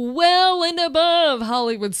park well and above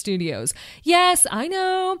Hollywood Studios. Yes, I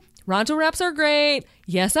know. Ronto Wraps are great.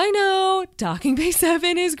 Yes, I know. Docking Bay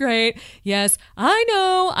 7 is great. Yes, I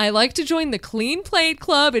know. I like to join the Clean Plate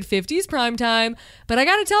Club at 50s primetime, but I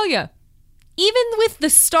gotta tell you, even with the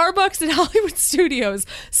Starbucks at Hollywood Studios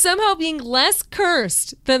somehow being less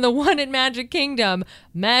cursed than the one at Magic Kingdom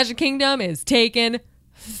is taken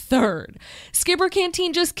third. Skipper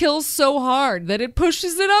Canteen just kills so hard that it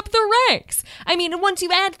pushes it up the ranks. I mean, once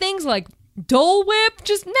you add things like Dole Whip,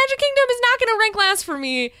 just Magic Kingdom is not going to rank last for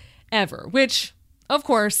me ever, which, of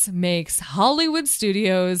course, makes Hollywood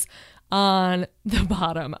Studios on the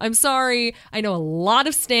bottom. I'm sorry. I know a lot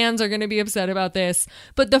of stans are going to be upset about this,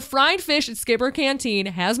 but the fried fish at Skipper Canteen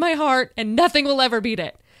has my heart and nothing will ever beat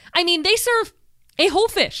it. I mean, they serve a whole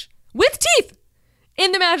fish with teeth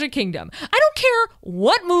in the Magic Kingdom. I don't care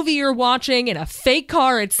what movie you're watching in a fake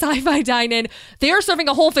car at Sci-Fi Dine-In, they are serving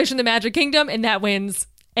a whole fish in the Magic Kingdom, and that wins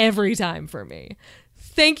every time for me.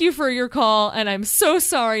 Thank you for your call, and I'm so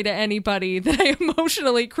sorry to anybody that I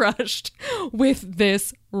emotionally crushed with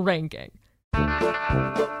this ranking.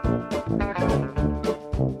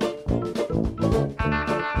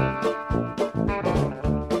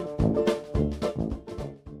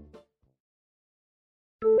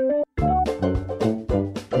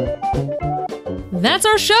 That's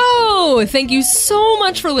our show! Thank you so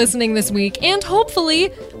much for listening this week, and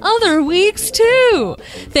hopefully other weeks too!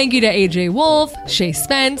 Thank you to AJ Wolf, Shay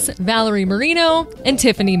Spence, Valerie Marino, and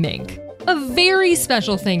Tiffany Mink. A very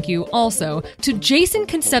special thank you also to Jason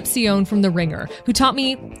Concepcion from The Ringer, who taught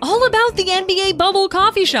me all about the NBA Bubble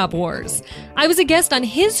Coffee Shop Wars. I was a guest on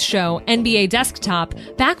his show, NBA Desktop,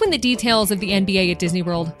 back when the details of the NBA at Disney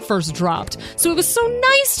World first dropped, so it was so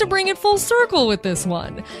nice to bring it full circle with this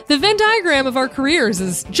one. The Venn diagram of our careers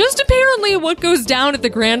is just apparently what goes down at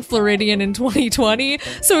the Grand Floridian in 2020,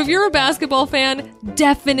 so if you're a basketball fan,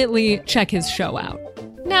 definitely check his show out.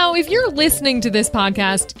 Now, if you're listening to this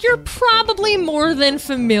podcast, you're probably more than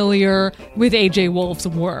familiar with AJ Wolf's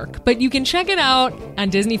work, but you can check it out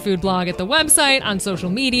on Disney Food Blog at the website, on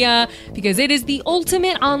social media, because it is the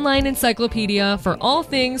ultimate online encyclopedia for all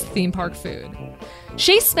things theme park food.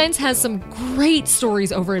 Shay Spence has some great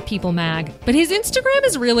stories over at People Mag, but his Instagram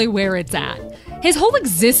is really where it's at. His whole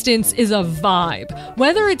existence is a vibe,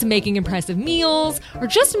 whether it's making impressive meals or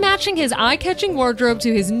just matching his eye-catching wardrobe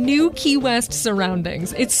to his new Key West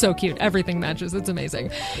surroundings. It's so cute. Everything matches. It's amazing.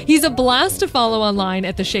 He's a blast to follow online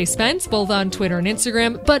at The Shay Spence, both on Twitter and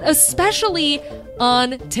Instagram, but especially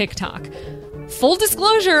on TikTok. Full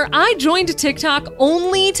disclosure, I joined TikTok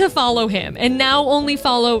only to follow him, and now only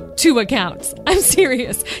follow 2 accounts. I'm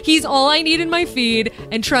serious. He's all I need in my feed,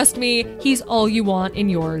 and trust me, he's all you want in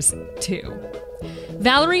yours, too.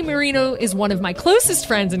 Valerie Marino is one of my closest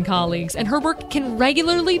friends and colleagues, and her work can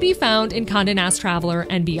regularly be found in Condé Nast Traveler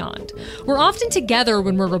and beyond. We're often together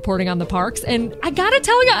when we're reporting on the parks, and I gotta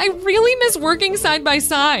tell you, I really miss working side by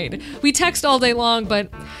side. We text all day long, but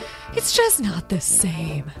it's just not the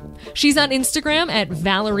same. She's on Instagram at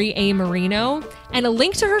Valerie A. Marino, and a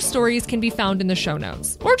link to her stories can be found in the show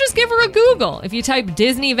notes. Or just give her a Google. If you type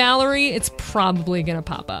Disney Valerie, it's probably gonna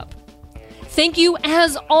pop up. Thank you,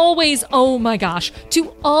 as always, oh my gosh,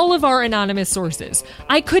 to all of our anonymous sources.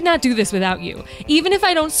 I could not do this without you. Even if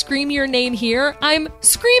I don't scream your name here, I'm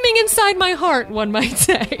screaming inside my heart, one might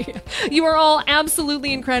say. You are all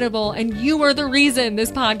absolutely incredible, and you are the reason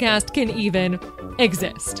this podcast can even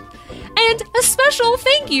exist. And a special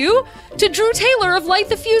thank you to Drew Taylor of Light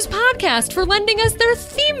the Fuse podcast for lending us their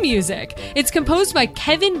theme music. It's composed by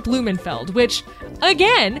Kevin Blumenfeld, which,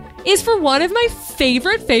 again, is for one of my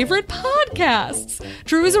favorite podcasts.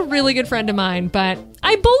 Drew is a really good friend of mine, but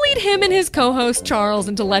I bullied him and his co-host Charles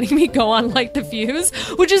into letting me go on Light the Fuse,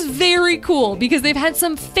 which is very cool because they've had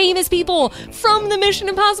some famous people from the Mission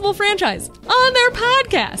Impossible franchise on their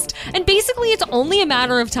podcast. And basically it's only a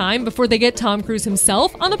matter of time before they get Tom Cruise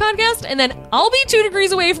himself on the podcast, and then I'll be 2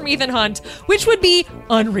 degrees away from Ethan Hunt, which would be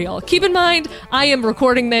unreal. Keep in mind, I am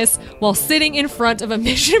recording this while sitting in front of a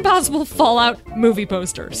Mission Impossible Fallout movie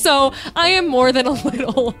poster, so I am more than a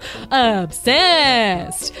little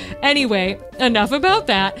obsessed. Anyway, enough about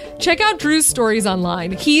that. Check out Drew's stories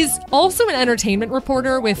online. He's also an entertainment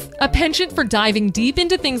reporter with a penchant for diving deep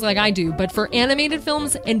into things like I do, but for animated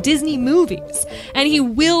films and Disney movies. And he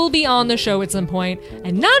will be on the show at some point,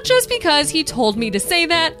 and not just because he told me to say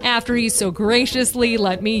that after he so graciously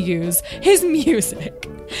let me use his music.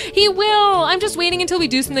 He will! I'm just waiting until we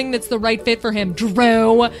do something that's the right fit for him,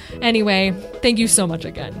 Drew. Anyway, thank you so much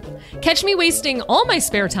again. Catch me wasting all my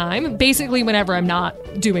spare time, basically whenever I'm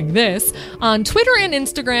not doing this, on Twitter and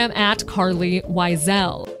Instagram at Carly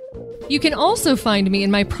Wiesel. You can also find me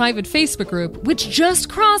in my private Facebook group, which just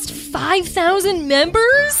crossed 5,000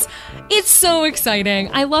 members. It's so exciting.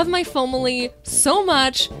 I love my family so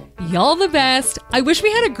much. Y'all the best. I wish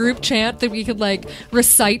we had a group chant that we could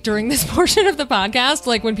recite during this portion of the podcast,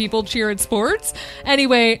 like when people cheer at sports.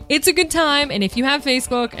 Anyway, it's a good time, and if you have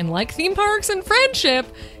Facebook and like theme parks and friendship,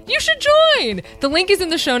 you should join. The link is in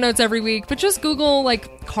the show notes every week, but just Google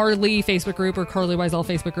Carly Facebook group or Carly Wiesel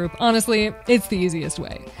Facebook group. Honestly, it's the easiest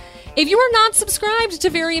way. If you are not subscribed to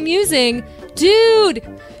Very Amusing, dude,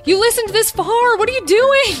 you listened this far. What are you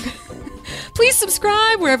doing? Please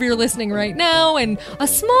subscribe wherever you're listening right now, and a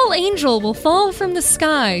small angel will fall from the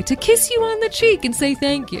sky to kiss you on the cheek and say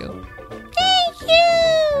thank you. Thank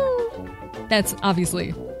you! That's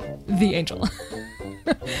obviously the angel.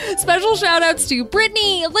 Special shout outs to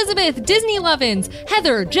Brittany, Elizabeth, Disney Lovins,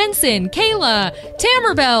 Heather, Jensen, Kayla,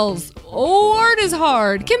 Tammer Bells, Art is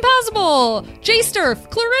Hard, Kim Possible, J-Sturf,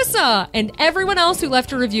 Clarissa, and everyone else who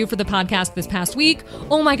left a review for the podcast this past week.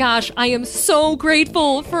 Oh my gosh, I am so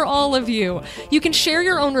grateful for all of you. You can share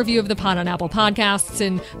your own review of the pod on Apple Podcasts,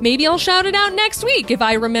 and maybe I'll shout it out next week if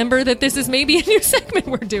I remember that this is maybe a new segment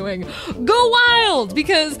we're doing. Go wild,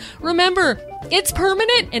 because remember, it's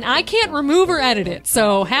permanent and I can't remove or edit it,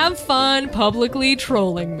 so have fun publicly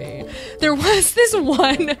trolling me. There was this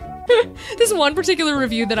one particular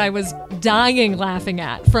review that I was dying laughing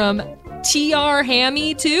at from TR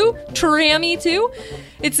Hammy 2.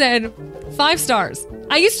 It said, 5 stars.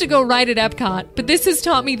 I used to go ride at Epcot, but this has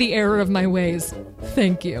taught me the error of my ways.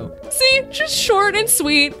 Thank you. See, just short and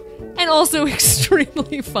sweet, and also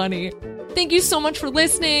extremely funny. Thank you so much for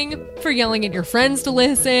listening, for yelling at your friends to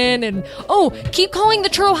listen, and keep calling the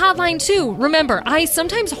Churro Hotline too. Remember, I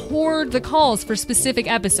sometimes hoard the calls for specific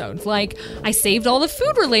episodes, like I saved all the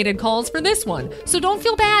food-related calls for this one. So don't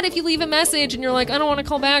feel bad if you leave a message and you're like, I don't want to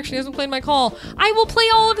call back, she hasn't played my call. I will play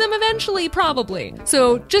all of them eventually, probably.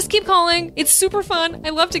 So just keep calling. It's super fun.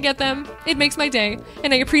 I love to get them. It makes my day,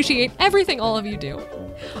 and I appreciate everything all of you do.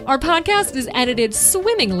 Our podcast is edited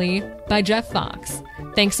swimmingly by Jeff Fox.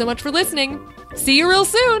 Thanks so much for listening. See you real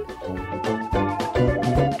soon.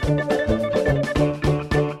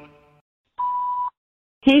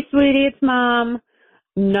 Hey, sweetie, it's Mom.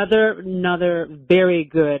 Another very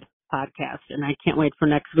good podcast, and I can't wait for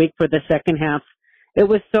next week for the second half. It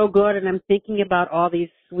was so good, and I'm thinking about all these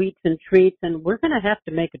sweets and treats, and we're going to have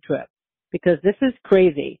to make a trip because this is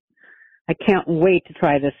crazy. I can't wait to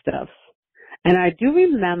try this stuff. And I do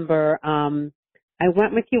remember I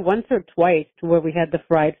went with you once or twice to where we had the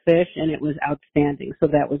fried fish, and it was outstanding, so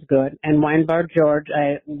that was good. And Wine Bar George,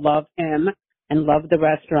 I love him and love the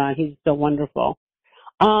restaurant. He's so wonderful.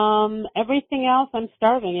 Everything else, I'm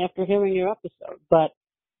starving after hearing your episode, but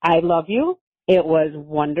I love you. It was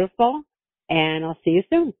wonderful, and I'll see you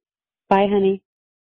soon. Bye, honey.